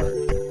postcard,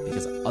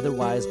 because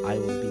otherwise I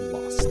will be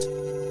lost.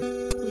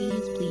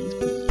 Please.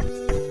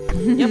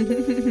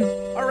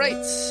 Yep. All right.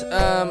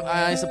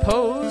 I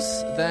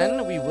suppose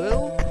then we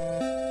will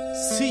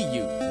See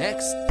you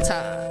next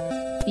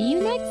time. See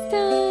you next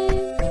time.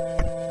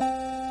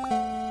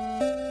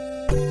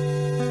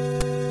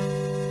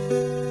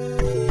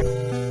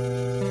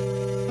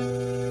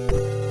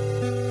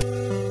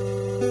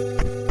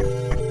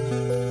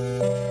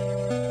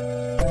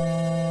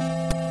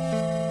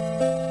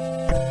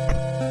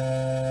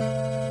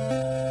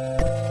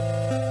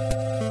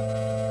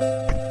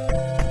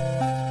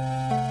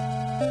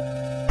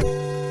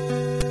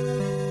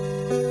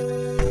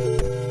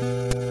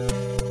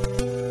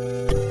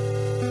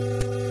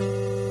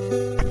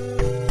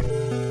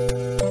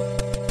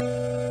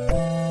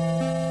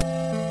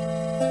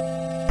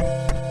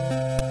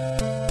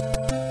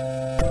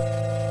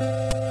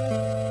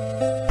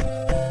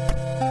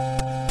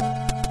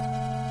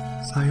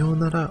さよう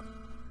なら。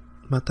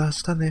また明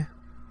日ね。